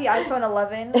 I got the iPhone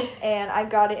 11, and I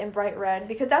got it in bright red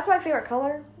because that's my favorite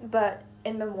color, but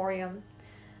in memoriam.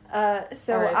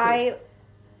 So I've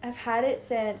had it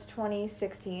since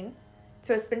 2016.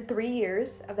 So it's been 3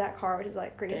 years of that car, which is,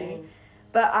 like, crazy. Dang.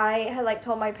 But I had, like,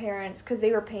 told my parents, because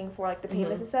they were paying for, like, the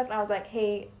payments and stuff, and I was like,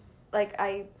 hey, like,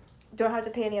 I don't have to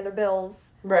pay any other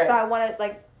bills. Right. But I want to,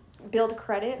 like, build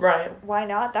credit. Right. Why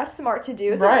not? That's smart to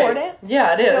do. It's important.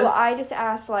 Yeah, it is. So I just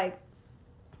asked, like,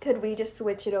 could we just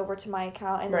switch it over to my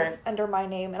account and it's under my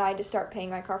name, and I just start paying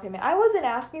my car payment. I wasn't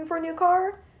asking for a new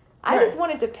car. I just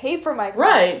wanted to pay for my car.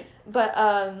 Right. But,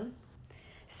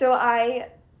 so I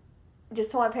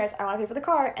just told my parents I want to pay for the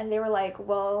car, and they were like,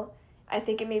 well, I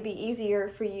think it may be easier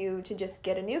for you to just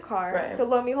get a new car. Right. So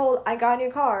lo and behold, I got a new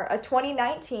car, a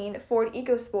 2019 Ford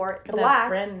EcoSport, black.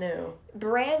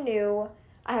 Brand new.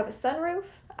 I have a sunroof.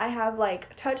 I have,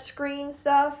 like, touchscreen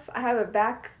stuff. I have a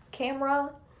back camera,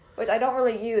 which I don't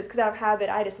really use because out of habit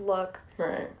I just look.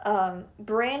 Right.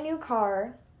 Brand new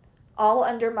car, all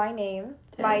under my name.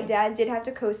 Dang. My dad did have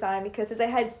to co-sign because since I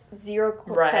had zero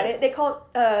credit, they called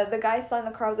the guy selling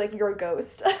the car was like, you're a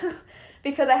ghost.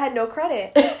 Because I had no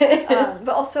credit. But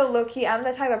also, low-key, I'm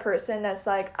the type of person that's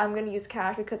like, I'm going to use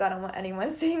cash because I don't want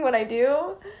anyone seeing what I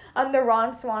do. I'm the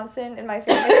Ron Swanson in my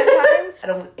family sometimes. I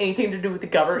don't want anything to do with the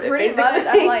government, Pretty much.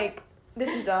 I'm like, this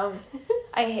is dumb.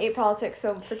 I hate politics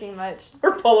so freaking much.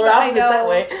 We're polar opposites that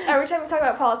way. Every time we talk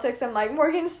about politics, I'm like,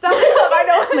 Morgan, stop. I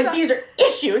know. I'm like, these are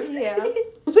issues. Yeah.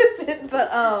 Listen.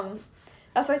 But,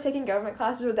 that's why taking government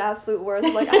classes with absolute worth.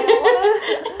 Like, I don't want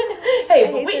to.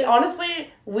 Hey, but honestly,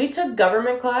 we took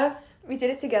government class. We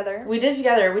did it together. We took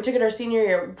it our senior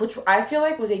year, which I feel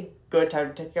like was a good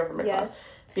time to take government class.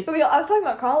 But I was talking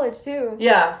about college, too.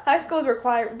 Yeah. High school is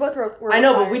required. Both were required. I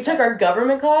know, but we took our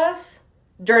government class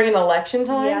during an election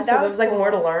time, so it was, like, cool.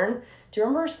 More to learn. Do you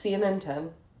remember CNN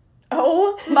 10?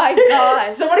 Oh my god.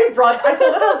 I saw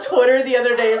that on Twitter the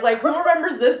other day. It's like, who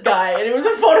remembers this guy? And it was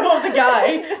a photo of the guy.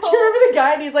 Do you remember the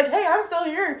guy? And he's like, hey, I'm still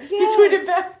here. Yes. He tweeted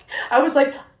back. I was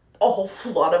like, a whole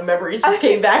flood of memories just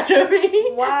came back to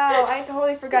me. Wow, I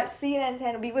totally forgot CNN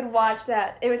 10. We would watch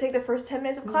that. It would take the first 10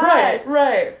 minutes of class.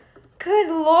 Right. Good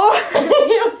lord.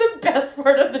 It was the best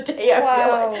part of the day, I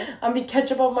feel like. I'm going to catch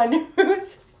up on my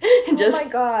news. And oh my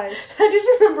gosh. I just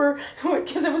remember,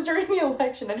 because it was during the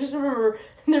election, I just remember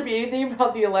there be anything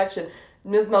about the election,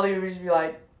 Miss Melody would just be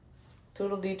like,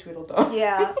 Tweedledee, Tweedledum.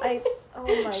 Yeah,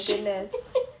 oh my goodness.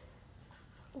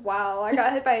 Wow, I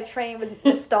got hit by a train with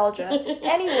nostalgia.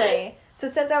 Anyway, so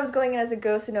since I was going in as a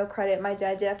ghost with no credit, my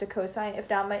dad did have to co-sign. If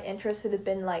not, my interest would have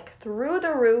been, like, through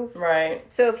the roof. Right.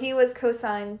 So if he was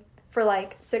co-signed for,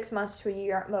 like, 6 months to a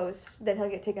year at most, then he'll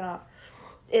get taken off.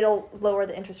 It'll lower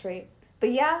the interest rate.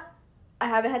 But yeah, I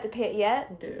haven't had to pay it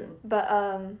yet. Dude. But,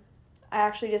 I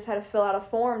actually just had to fill out a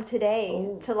form today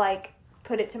to, like,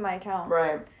 put it to my account.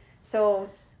 Right. So,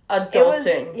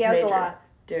 adulting. It was a lot.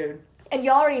 Dude. And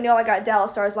y'all already know I got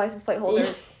Dallas Stars license plate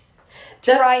holders.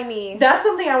 Try me. That's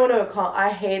something I want to I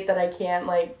hate that I can't,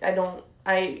 like,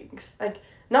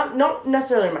 not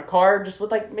necessarily my car, just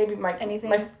with, like, maybe anything.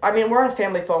 We're on a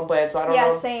family phone plan, so I don't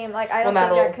know. Yeah, same. Like, I don't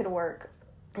think that could work.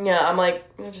 Yeah, I'm like,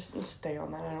 just stay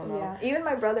on that. I don't know. Yeah, even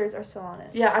my brothers are still on it.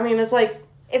 Yeah, I mean, it's like,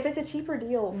 if it's a cheaper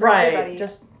deal for everybody.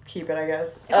 Just keep it, I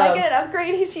guess. If I get an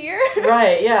upgrade each year.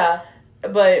 Right, yeah.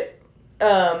 But,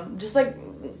 just, like,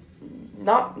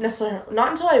 not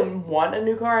until I want a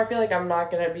new car, I feel like I'm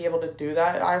not going to be able to do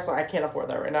that. Honestly, I can't afford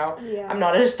that right now. Yeah. I'm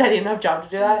not in a steady enough job to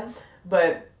do that. Mm-hmm.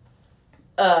 But,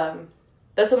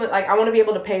 that's something, like, I want to be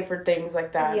able to pay for things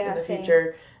like that in the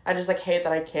future. I just, like, hate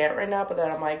that I can't right now, but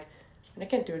then I'm like, And I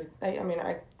can't do it. I mean,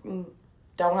 I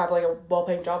don't have, like, a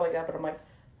well-paying job like that, but I'm like,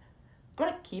 I'm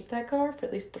going to keep that car for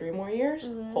at least 3 more years,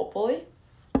 hopefully.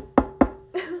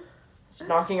 It's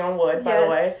knocking on wood, by the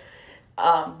way.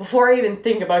 Before I even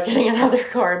think about getting another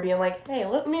car and being like, hey,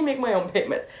 let me make my own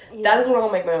payments. Yeah. That is when I'll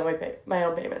make my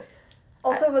own payments.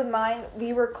 Also, with mine,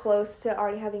 we were close to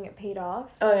already having it paid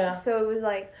off. Oh, yeah. So it was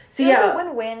like, it was a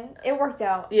win-win. It worked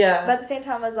out. Yeah. But at the same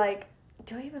time, I was like,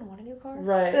 do I even want a new car?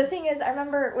 Right. But the thing is, I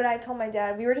remember when I told my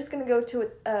dad, we were just going to go to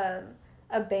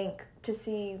a bank to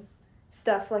see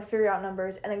stuff, like figure out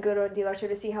numbers, and then go to a dealership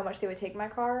to see how much they would take my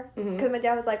car. Because my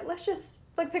dad was like, let's just,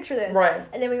 like, picture this. Right.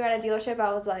 And then we were at a dealership,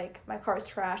 I was like, my car's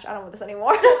trash, I don't want this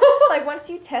anymore. Like,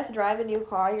 once you test drive a new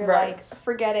car, you're like,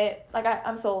 forget it. Like,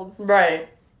 I'm sold. Right.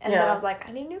 And then I was like,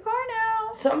 I need a new car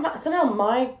now. Somehow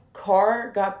my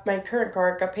current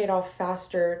car got paid off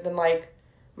faster than, like,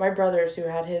 my brother's who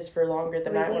had his for longer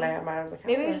than when I had mine. I was like,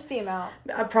 maybe just the amount.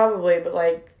 Probably, but,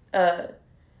 like,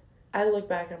 I look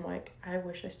back and I'm like, I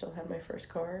wish I still had my first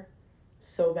car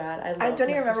so bad. I don't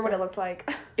even remember what it looked like.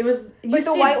 It was... Like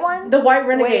the white one? The white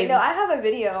Renegade. Wait, no, I have a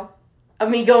video. Of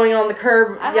me going on the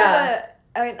curb. I have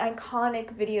an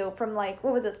iconic video from, like,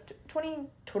 what was it,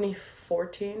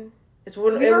 2014?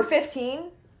 We were 15?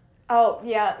 Oh,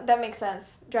 yeah, that makes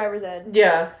sense. Driver's ed.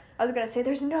 Yeah. I was gonna say,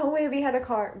 there's no way we had a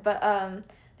car. But,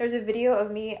 there's a video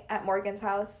of me at Morgan's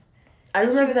house. I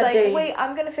remember that day. She was like, wait,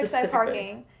 I'm gonna fix my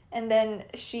parking. And then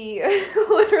she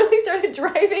literally started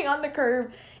driving on the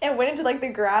curb and went into, like, the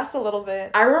grass a little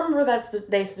bit. I remember that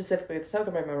day specifically. That's how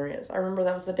good my memory is. I remember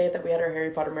that was the day that we had our Harry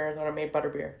Potter marathon and made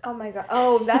butterbeer. Oh, my God.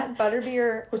 Oh, that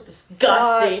butterbeer was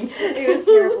disgusting. It was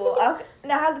terrible.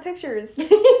 Now I have the pictures.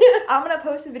 I'm going to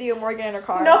post a video of Morgan in her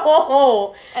car.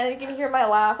 No! And then you can hear my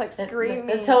laugh, like, screaming.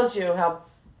 It tells you how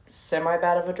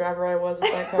semi-bad of a driver I was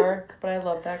with that car. But I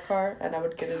loved that car, and I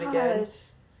would get it again.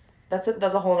 That's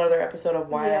a whole other episode of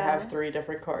why I have 3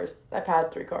 different cars. I've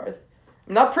had 3 cars.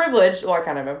 I'm not privileged. Well, I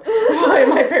kind of am.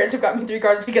 My parents have got me 3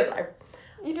 cars because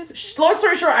long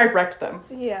story short, I wrecked them.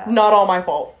 Yeah. Not all my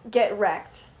fault. Get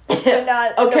wrecked. But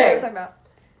not... Okay. What I'm talking about.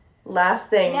 Last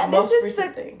thing. Now, most this is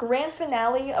recent the thing. grand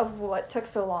finale of what took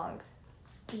so long.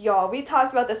 Y'all, we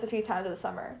talked about this a few times in the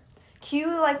summer.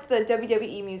 Cue, like, the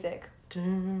WWE music. I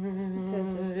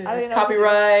don't know.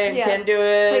 Copyright. Yeah. Can't do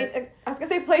it. I was gonna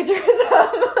say plagiarism.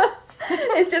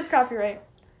 It's just copyright.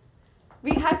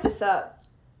 We hyped this up.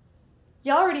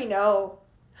 Y'all already know.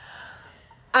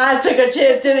 I took a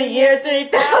trip to the year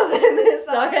 3000. This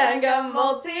song got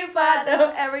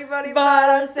multi-platinum. Everybody bought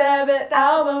our 7th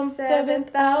album.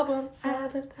 7th album.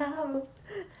 7th album.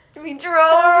 We drove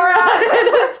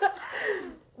around.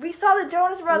 We saw the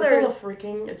Jonas Brothers. We saw the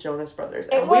freaking Jonas Brothers.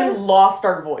 And we lost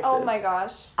our voices. Oh my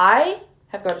gosh. I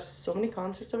have gone to so many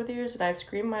concerts over the years and I've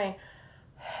screamed my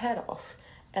head off.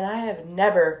 And I have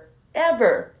never,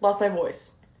 ever lost my voice.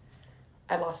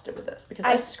 I lost it with this because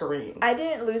I screamed. I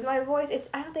didn't lose my voice.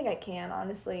 I don't think I can,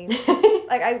 honestly.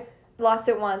 Like, I lost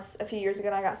it once a few years ago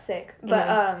and I got sick.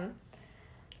 But,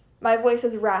 my voice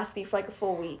was raspy for, like, a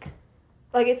full week.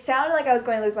 Like, it sounded like I was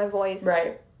going to lose my voice.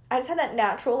 Right. I just had that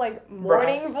natural, like,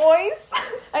 morning voice.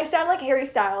 I sound like Harry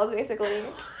Styles, basically.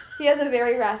 He has a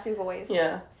very raspy voice.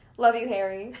 Yeah. Love you,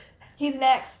 Harry. He's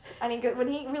next. When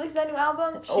he releases that new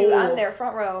album, shoot, I'm there,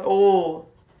 front row. Oh.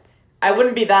 I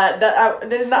wouldn't be that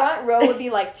front row would be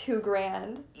like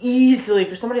 $2,000. Easily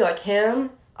for somebody like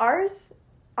him. Our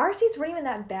seats weren't even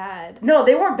that bad. No,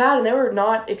 they weren't bad and they were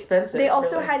not expensive. They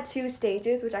also had 2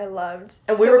 stages, which I loved.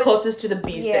 And we were closest to the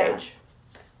B stage.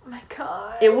 Oh my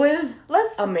god. It was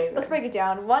amazing. Let's break it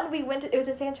down. One, it was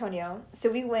in San Antonio. So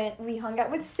we hung out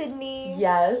with Sydney.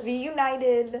 Yes. We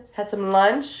united. Had some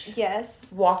lunch. Yes.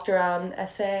 Walked around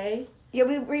SA. Yeah,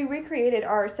 we recreated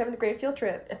our 7th grade field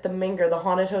trip. At the Minger, the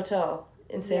haunted hotel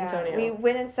in San Antonio. We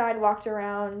went inside, walked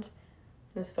around.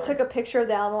 It was fun. Took a picture of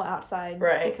the Alamo outside.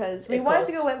 Right. Because we wanted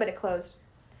to go in, but it closed.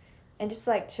 And just,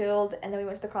 like, chilled, and then we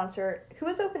went to the concert. Who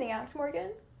was opening acts,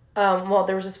 Morgan? Well,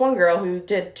 there was this one girl who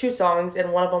did 2 songs,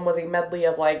 and one of them was a medley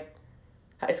of, like,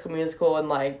 High School Musical and,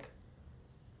 like,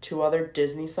 2 other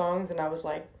Disney songs, and I was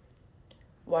like,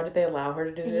 why did they allow her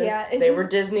to do this? Yeah, they were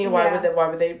Disney, why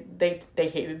would they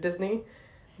hated Disney.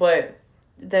 But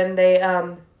then they,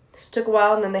 took a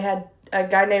while, and then they had a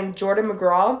guy named Jordan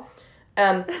McGraw.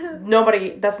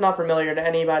 That's not familiar to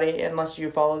anybody unless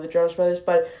you follow the Jonas Brothers,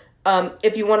 but,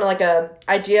 if you want, like, a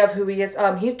idea of who he is,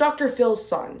 he's Dr. Phil's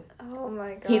son. Oh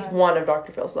my god. He's one of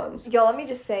Dr. Phil's sons. Y'all, let me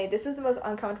just say, this was the most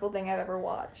uncomfortable thing I've ever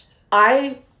watched.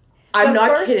 I'm not kidding. The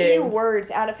first few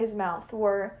words out of his mouth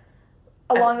were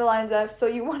along the lines of, so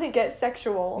you want to get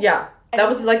sexual. Yeah. That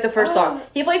was like the first song.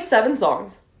 He played 7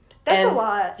 songs. That's a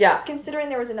lot. Yeah. Considering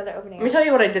there was another opening. Let me tell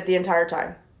you what I did the entire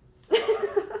time.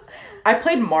 I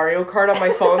played Mario Kart on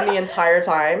my phone the entire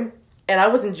time, and I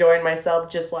was enjoying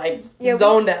myself, just like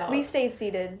zoned out. We stayed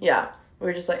seated. Yeah. We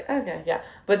were just like, okay, yeah.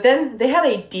 But then they had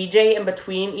a DJ in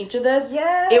between each of this.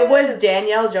 Yeah. It was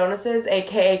Danielle Jonas's,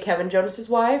 aka Kevin Jonas's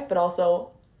wife, but also,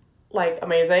 like,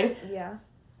 amazing. Yeah.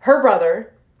 Her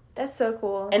brother. That's so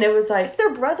cool. And it was like... It's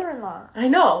their brother-in-law. I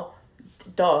know.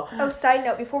 Duh. Oh, side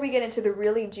note, before we get into the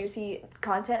really juicy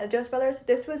content of Jonas Brothers,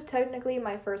 this was technically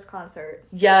my first concert.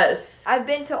 Yes. I've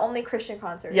been to only Christian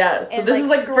concerts. Yes. So and, this is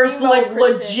like first like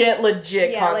legit concert.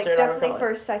 Yeah, like definitely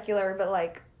first secular, but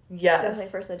like definitely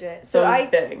first legit. So it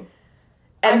was big.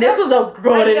 And this was a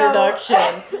good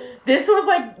introduction. This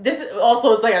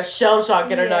was like a shell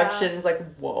shock introduction. Yeah. It's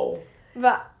like, whoa.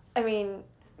 But I mean,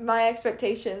 my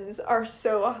expectations are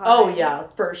so high. Oh yeah,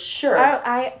 for sure.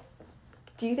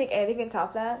 Do you think anything can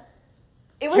top that?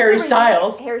 It was Harry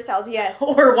Styles. Harry Styles, yes.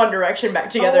 Or One Direction back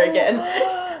together again.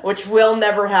 Which will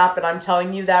never happen. I'm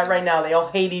telling you that right now. They all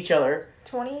hate each other.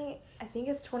 I think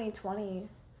it's 2020.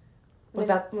 Was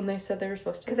that when they said they were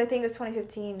supposed to? Because I think it was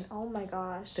 2015. Oh my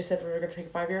gosh. They said we were going to take a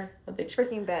 5-year? They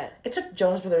freaking bet. It took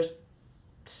Jonas Brothers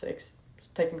 6. It's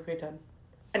technically 10.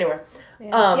 Anyway.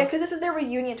 Yeah, because this was their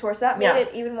reunion tour, so that made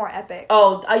it even more epic.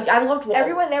 Oh, I loved...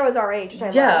 Everyone there was our age, which I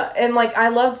loved. Yeah, and, like, I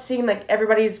loved seeing, like,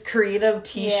 everybody's creative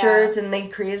t-shirts, and they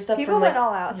created stuff People from, like... People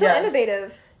went all out. So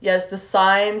innovative. Yes, the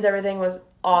signs, everything was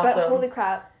awesome. But holy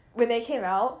crap, when they came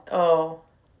out... Oh.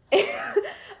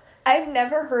 I've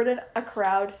never heard a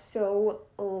crowd so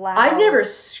loud. I've never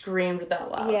screamed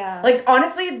that loud. Yeah. Like,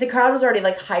 honestly, the crowd was already,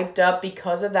 like, hyped up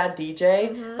because of that DJ.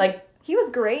 Mm-hmm. Like... He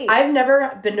was great. I've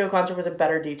never been to a concert with a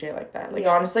better DJ like that. Like,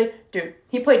 honestly, dude,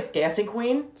 he played Dancing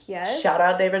Queen. Yes. Shout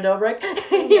out David Dobrik.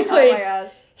 Oh my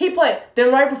gosh. He played.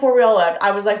 Then right before we all left,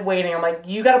 I was, like, waiting. I'm like,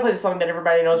 you gotta play the song that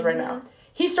everybody knows right now.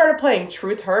 He started playing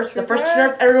Truth Hurts. The first 2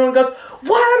 notes, everyone goes,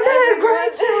 "Why man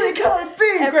great till he gotta be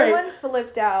great." Everyone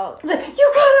flipped out. You gotta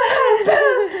have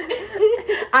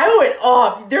it. I went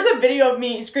off. There's a video of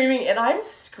me screaming, and I'm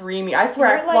screaming. I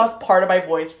swear I lost part of my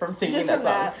voice from singing that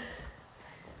song.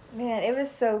 Man, it was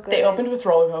so good. They opened with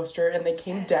Roller Coaster, and they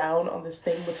came down on this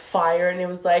thing with fire, and it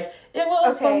was like, it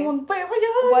was fun.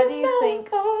 What do you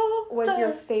think was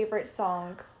your favorite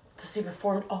song? To see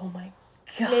performed? Oh my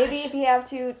gosh. Maybe if you have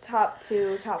to, top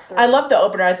 2, top 3. I love the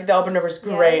opener. I think the opener was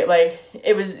great. Yes. Like,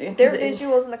 it was... Their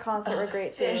visuals in the concert were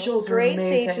great, too. Visuals great were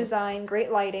amazing. Stage design,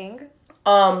 great lighting.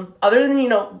 Other than,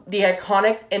 the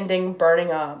iconic ending,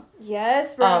 Burning Up.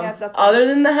 Yes, Burning Up's up there. Other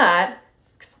than that...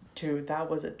 Dude, that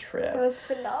was a trip. It was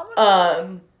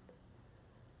phenomenal.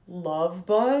 Love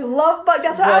Bug. Love Bug.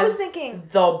 That's what I was thinking.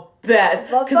 The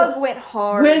best. Love Bug went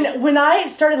hard. When I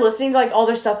started listening to like all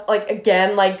their stuff, like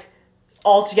again, like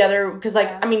all together, because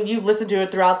like I mean, you listen to it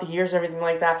throughout the years and everything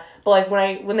like that. But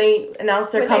like when they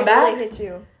announced their comeback, really hit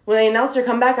you. When they announced their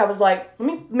comeback, I was like, let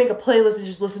me make a playlist and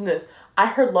just listen to this. I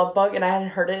heard Love Bug and I hadn't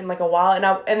heard it in like a while, and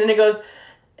then it goes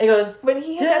when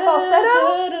he hit that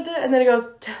falsetto, and then it goes.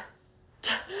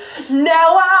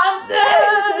 Now I'm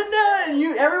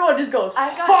everyone just goes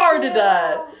hard to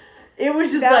that. It was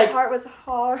just that part was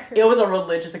hard. It was a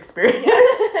religious experience.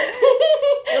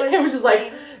 It was just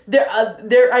like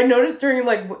there. I noticed during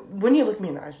like When You Look Me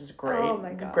in the Eyes was great. Oh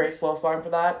my gosh. Great slow song for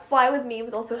that. Fly With Me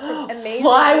was also amazing.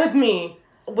 Fly With Me,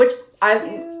 which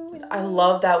I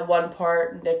love that one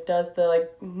part Nick does the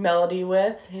like melody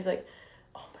with. He's like,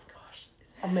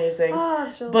 amazing.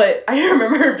 But I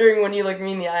remember during When You Look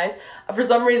Me in the Eyes, for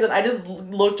some reason I just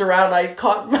looked around, I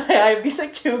caught my eye of these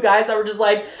like 2 guys that were just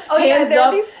like hands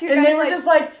up, and they were just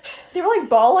like they were like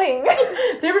bawling.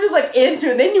 They were just like into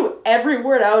it. They knew every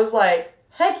word. I was like,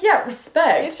 heck yeah,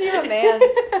 respect. It's your man.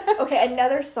 Okay,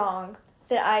 another song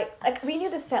that we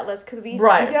knew the set list because we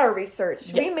did our research.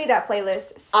 Yeah. We made that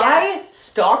playlist. I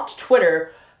stalked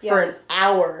Twitter for an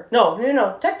hour.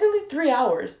 No, technically 3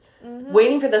 hours. Mm-hmm.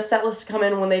 Waiting for the set list to come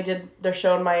in when they did their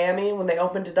show in Miami, when they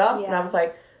opened it up, and I was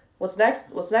like, what's next?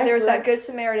 There was that Good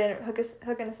Samaritan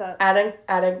hooking us up. Adding.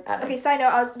 Okay, side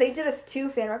note, they did 2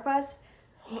 fan requests.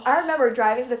 I remember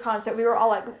driving to the concert, we were all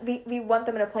like, we want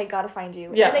them to play Gotta Find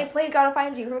You. Yeah. And they played Gotta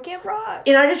Find You from Camp Rock.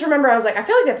 And I just remember, I was like, I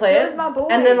feel like they play it. So was my boy.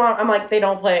 And then I'm like, they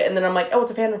don't play it. And then I'm like, oh,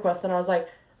 it's a fan request. And I was like,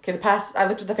 okay, I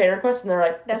looked at the fan request, and they're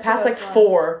like, the past like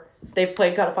 4... They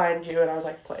played Gotta Find You, and I was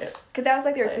like, play it. Because that was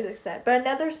like their acoustic set. But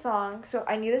another song, so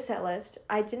I knew the set list.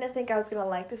 I didn't think I was going to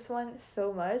like this one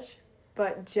so much.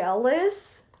 But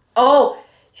Jealous? Oh!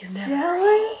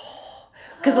 Jealous?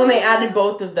 Because when they added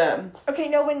both of them. Okay,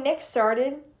 no, when Nick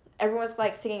started, everyone was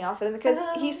like singing off of them because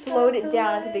he slowed it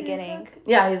down at the beginning.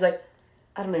 Yeah, he's like,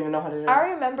 I don't even know how to do it.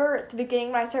 I remember at the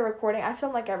beginning when I started recording, I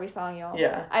filmed like every song, y'all.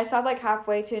 Yeah. I stopped like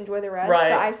halfway to enjoy the rest,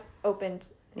 but I opened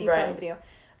each song video.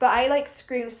 But I, like,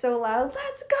 screamed so loud,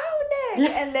 "Let's go, Nick!"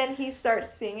 Yeah. And then he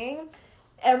starts singing.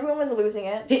 Everyone was losing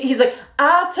it. He's like,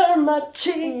 I'll turn my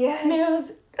cheek, Yes.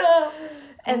 music up.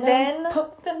 And then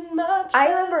my I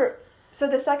remember, so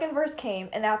the second verse came,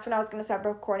 and that's when I was going to stop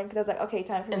recording, because I was like, okay,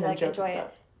 time for me to, like, enjoy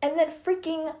it. And then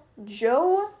freaking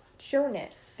Joe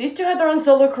Jonas. These two had their own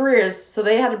solo careers, so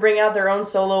they had to bring out their own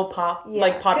solo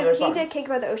popular songs. Because he did Cake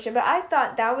by the Ocean, but I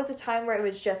thought that was a time where it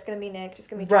was just going to be Nick, just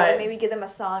going to be Joe, maybe give them a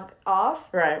song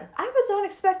off. Right. I was not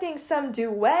expecting some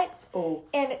duet. Oh.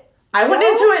 And I went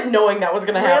into it knowing that was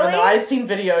going to happen, though. I had seen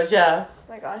videos, yeah.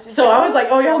 Oh my gosh. So I was like,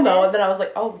 oh, y'all know. And then I was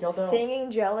like, oh, y'all know. Singing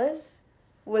Jealous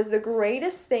was the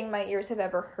greatest thing my ears have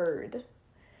ever heard.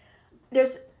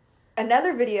 There's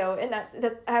another video, and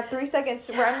that I have 3 seconds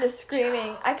where I'm just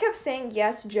screaming. I kept saying,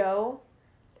 yes, Joe,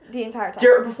 the entire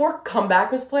time. Before Comeback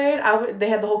was played, they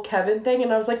had the whole Kevin thing,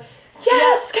 and I was like,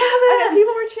 yes, Kevin! I know,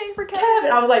 people were cheering for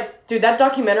Kevin. I was like, dude, that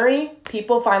documentary,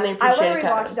 people finally appreciated Kevin.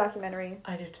 I want to rewatch the documentary.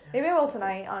 I do too. Maybe I will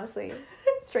tonight, honestly.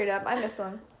 Straight up. I miss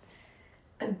them.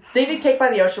 They did Cake by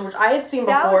the Ocean, which I had seen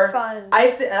before. That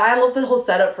was fun. I loved the whole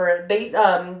setup for it. They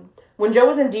when Joe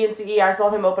was in DNCE, I saw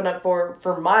him open up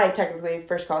for my technically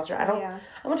first concert. I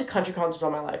went to country concerts all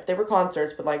my life. They were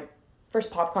concerts, but like first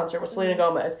pop concert was Selena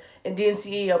Gomez, and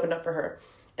DNCE opened up for her,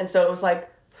 and so it was like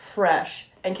fresh.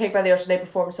 And Cake by the Ocean they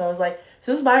performed, so I was like,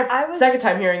 so this is my second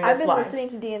time hearing this live. I've been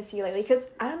listening to DNCE lately because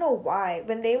I don't know why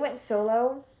when they went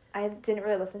solo, I didn't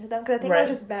really listen to them because I think I was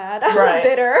just bad. I was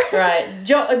bitter. Right.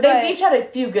 They each had a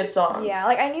few good songs. Yeah,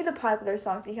 like I knew the popular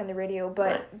songs that you hear on the radio,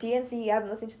 but DNCE, I've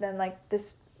been listening to them like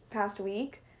this past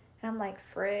week, and I'm like,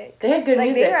 frick. They had good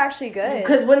music. They were actually good.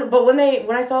 Because when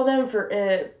I saw them for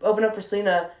open up for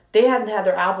Selena, they hadn't had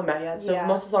their album out yet. So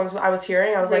most of the songs I was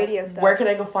hearing, I was radio like, where can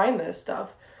I go find this stuff?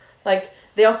 Like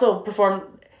they also performed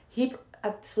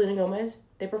at Selena Gomez.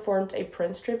 They performed a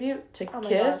Prince tribute to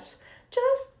Kiss.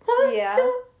 Just like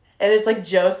and it's like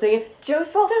Joe singing.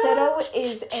 Joe's falsetto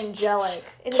is angelic.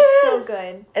 It is so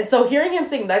good. And so hearing him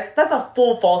sing, that's a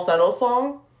full falsetto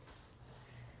song.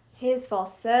 His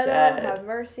falsetto, have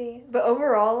mercy. But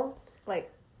overall,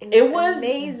 like, it was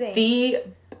amazing.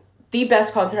 The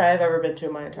best concert I've ever been to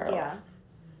in my entire life.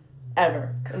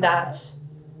 Ever. And that's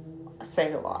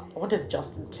saying a lot. I went to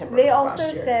Justin Timberlake. They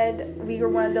also said we were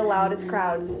one of the loudest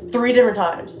crowds 3 different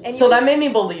times. And so that made me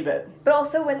believe it. But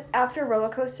also after Roller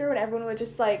Coaster, when everyone would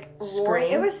just like roar,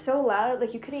 it was so loud,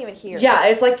 like you couldn't even hear. Yeah,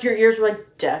 it's like your ears were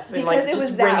like deaf and because like just ringing.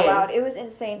 Because it was that loud. It was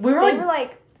insane. We were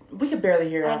like we could barely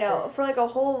hear it. I know. For like a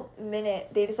whole minute,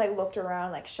 they just like looked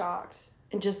around like shocked.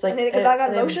 And just like and they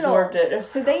got emotional. Absorbed it.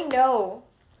 So they know,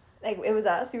 like it was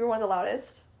us. We were one of the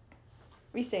loudest.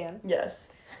 We stand. Yes.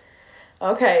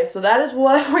 Okay, so that is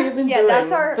what we've been doing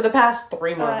that's our, for the past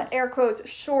 3 months. Air quotes,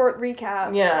 short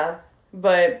recap. Yeah,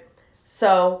 but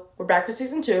so we're back with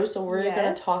season 2, so we're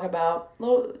going to talk about a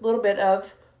little bit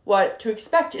of what to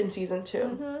expect in season 2.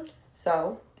 Mm-hmm.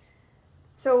 So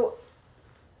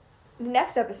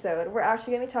next episode, we're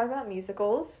actually going to be talking about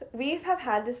musicals. We have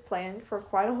had this planned for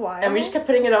quite a while. And we just kept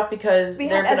putting it off because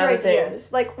there have been other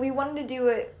things. Like, we wanted to do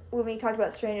it when we talked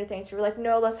about Stranger Things. We were like,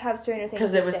 no, let's have Stranger Things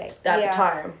because it was at the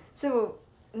time. So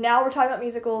now we're talking about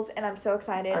musicals, and I'm so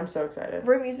excited. I'm so excited.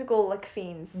 We're musical, like,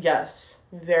 fiends. Yes,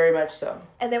 very much so.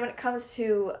 And then when it comes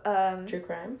to True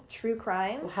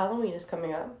crime. Well, Halloween is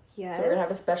coming up. Yes. So we're going to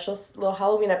have a special little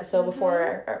Halloween episode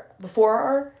before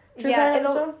our True crime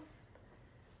episode.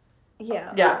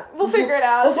 Yeah. We'll figure it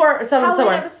out. Before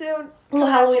Halloween episode. Little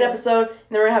Halloween episode. And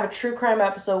then we're going to have a true crime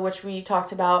episode, which we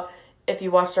talked about. If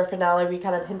you watched our finale, we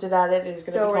kind of hinted at it. It's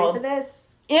going to be called ready for this.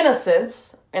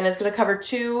 Innocence. And it's going to cover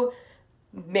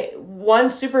one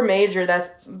super major that's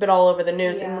been all over the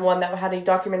news, and one that had a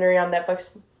documentary on Netflix.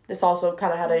 This also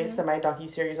kind of had a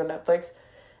semi-docu-series on Netflix.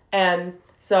 And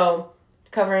so,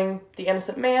 covering The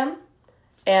Innocent Man,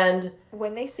 and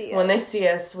When They See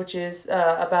Us, which is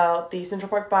about the Central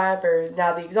Park 5, or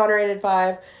now the Exonerated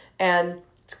 5, and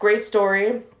it's a great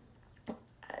story.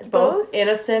 Both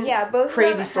innocent, both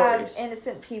crazy stories. Have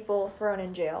innocent people thrown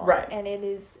in jail. Right. And it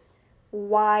is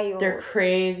wild. They're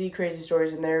crazy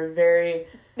stories, and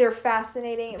they're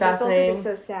fascinating. But it's also just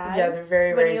so sad. Yeah, they're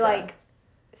very, very sad. When you, like,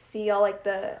 see all, like,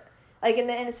 in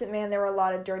The Innocent Man, there were a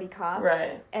lot of dirty cops.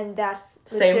 Right. And that's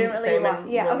legitimately same why.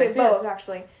 Yeah, okay, both,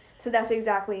 actually. So that's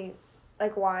exactly,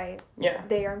 like, why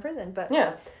they are in prison. But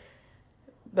yeah.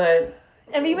 But...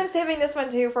 And we've been saving this one,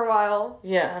 too, for a while.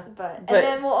 Yeah. And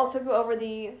then we'll also go over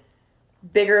the...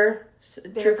 Bigger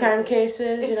true crime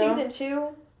cases, In season 2,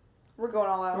 we're going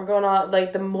all out. We're going all...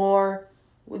 Like, the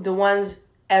ones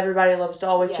everybody loves to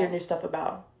always hear new stuff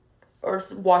about. Or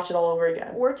watch it all over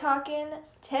again. We're talking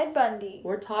Ted Bundy.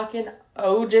 We're talking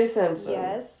O.J. Simpson.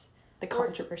 Yes. The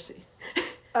controversy.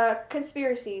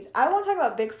 Conspiracies. I don't want to talk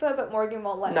about Bigfoot, but Morgan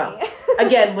won't let No. me.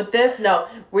 Again, with this, no.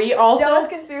 We also... Jealous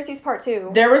Conspiracies Part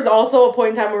 2. There was also a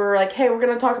point in time where we were like, hey, we're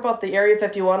going to talk about the Area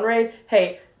 51 raid.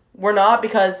 Hey, we're not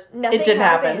because Nothing it didn't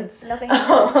happened. happen. Nothing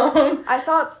happened. I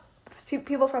saw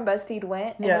people from BuzzFeed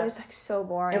went, and it was like so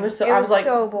boring. It was so, I was like,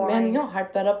 so boring. Man, y'all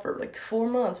hyped that up for like 4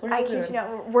 months. What are you doing? I kid you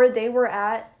not. Where they were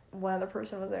at, one other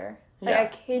person was there. Like, I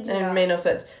kid you not. And it made no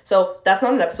sense. So that's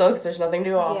not an episode because there's nothing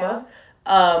to go off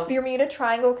of. Bermuda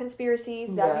Triangle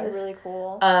conspiracies, that'd be really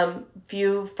cool.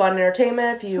 Few fun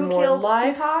entertainment, few Who more killed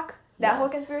life. Tupac? That whole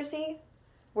conspiracy?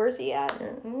 Where's he at?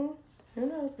 Who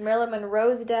knows? Marilyn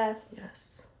Monroe's death.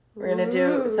 Yes. We're gonna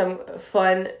do some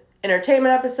fun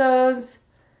entertainment episodes.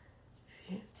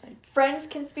 Friends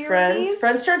conspiracies.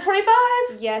 Friends turned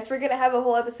 25. Yes, we're gonna have a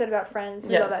whole episode about Friends.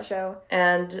 We love that show.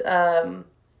 And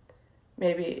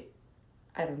maybe,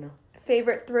 I don't know.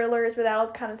 Favorite thrillers, but that'll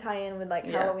kind of tie in with like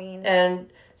Halloween. And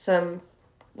some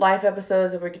live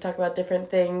episodes where we could talk about different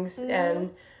things. Mm-hmm.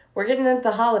 And we're getting into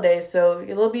the holidays, so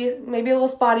it'll be maybe a little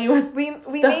spotty with we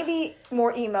may be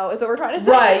more emo, is what we're trying to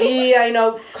say. Right, yeah, I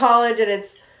know, college, and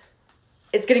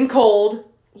it's getting cold.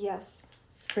 Yes.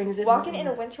 Spring's in. Walking in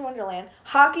a winter wonderland.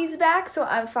 Hockey's back, so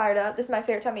I'm fired up. This is my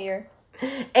favorite time of year.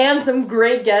 And some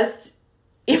great guests,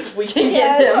 if we can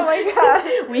get them. Oh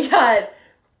my god.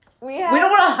 We don't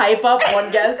want to hype up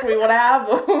one guest we want to have.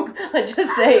 Let's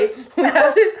just say we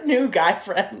have this new guy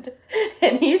friend,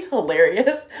 and he's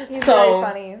hilarious. He's very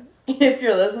funny. If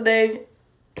you're listening,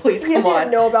 please come on. You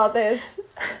didn't know about this.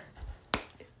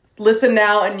 Listen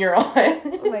now, and you're on.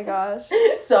 Oh my gosh.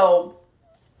 So.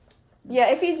 Yeah,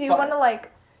 if you do want to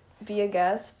like be a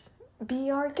guest,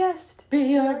 be our guest.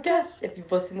 Be our guest. If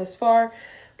you've listened this far,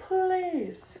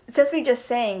 please. Since we just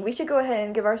sang, we should go ahead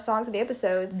and give our songs of the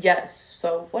episodes. Yes.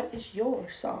 So, what is your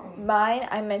song? Mine,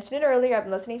 I mentioned it earlier. I've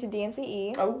been listening to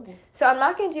DNCE. Oh. So I'm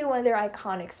not gonna do one of their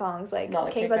iconic songs like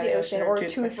 "Cake by the Ocean" or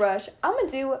 "Toothbrush." I'm gonna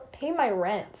do "Pay My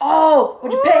Rent." Oh,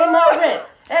 would you pay my rent?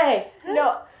 Hey.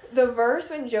 No, the verse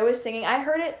when Joe is singing, I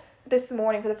heard it this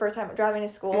morning for the first time driving to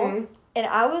school, and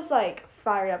I was like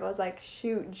fired up. I was like,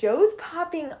 shoot, Joe's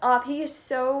popping off. He is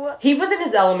so... He was in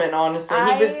his element, honestly.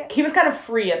 He was kind of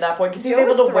free at that point because he was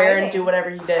able to wear and do whatever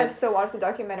he did. I've so watched the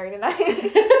documentary tonight.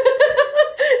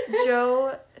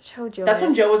 Joe. That's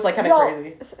when Joe was like kind of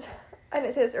crazy. I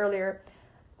didn't say this earlier.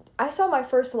 I saw my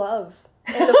first love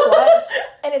in the flesh,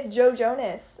 and it's Joe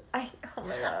Jonas. Oh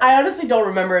my god. I honestly don't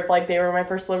remember if like they were my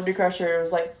first celebrity crush or it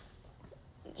was like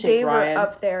Jake Ryan. Were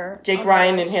up there. Jake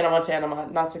Ryan and Hannah Montana,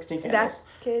 not 16 Candles. That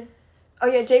kid. Oh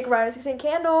yeah, Jake Ryan and 16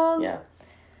 Candles. Yeah.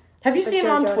 Have you seen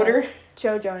him on Twitter?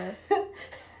 Joe Jonas.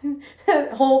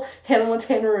 That whole Hannah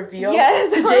Montana reveal.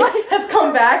 Yes. So Jake has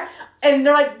come back. And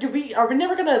they're like, are we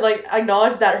never gonna like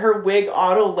acknowledge that her wig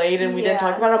auto laid and we didn't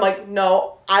talk about it? I'm like,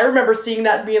 no. I remember seeing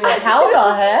that and being like, how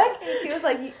the heck? And she was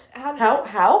like,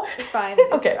 how? It's fine.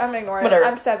 Okay. I'm gonna ignore it. Whatever.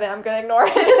 I'm 7. I'm gonna ignore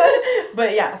it.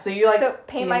 But yeah, so you like. So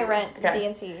Pay DNC. My Rent, okay.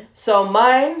 DNC. So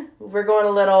mine, we're going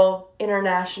a little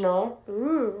international.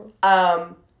 Ooh.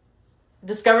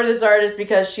 Discovered this artist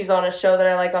because she's on a show that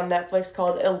I like on Netflix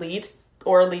called Elite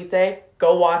or Elite.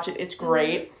 Go watch it. It's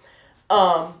great.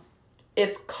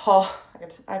 It's called...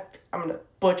 I'm going to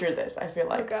butcher this, I feel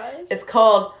like. Oh, gosh. It's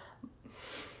called...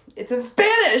 It's in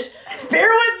Spanish. Bear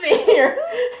with me here.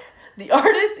 The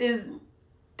artist is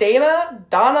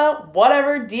Donna,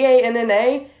 whatever,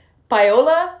 Danna,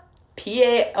 Paola,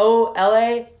 Paola.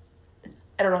 I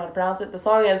don't know how to pronounce it. The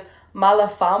song is Mala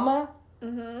Fama.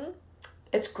 Mm-hmm.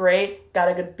 It's great. Got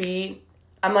a good beat.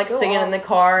 I'm like singing in the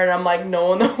car and I'm like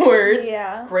knowing the words.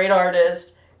 Yeah. Great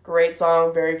artist. Great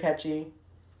song. Very catchy.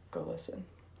 Go listen.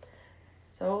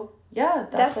 So, yeah,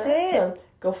 that's it. So,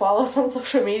 go follow us on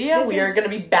social media. We are going to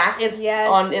be back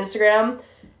on Instagram.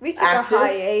 We took a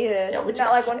hiatus. Yeah,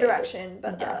 not like One Direction,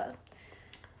 but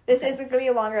this is going to be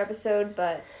a longer episode,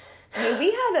 but I mean,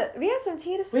 we had some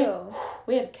tea to spill.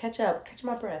 We had to catch up. Catch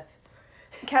my breath.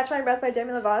 Catch My Breath by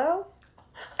Demi Lovato?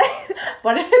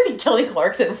 Why did I think Kelly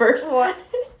Clarkson first? What?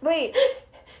 Wait.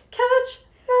 Catch.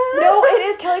 No, it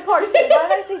is Kelly Clarkson. Why did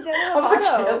I say Demi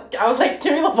Lovato? I was like,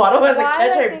 Demi Lovato has a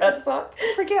Catch My Breath song.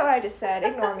 Forget what I just said.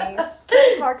 Ignore me.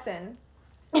 Kelly Clarkson.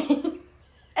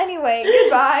 Anyway,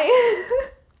 goodbye.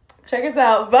 Check us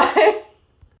out. Bye.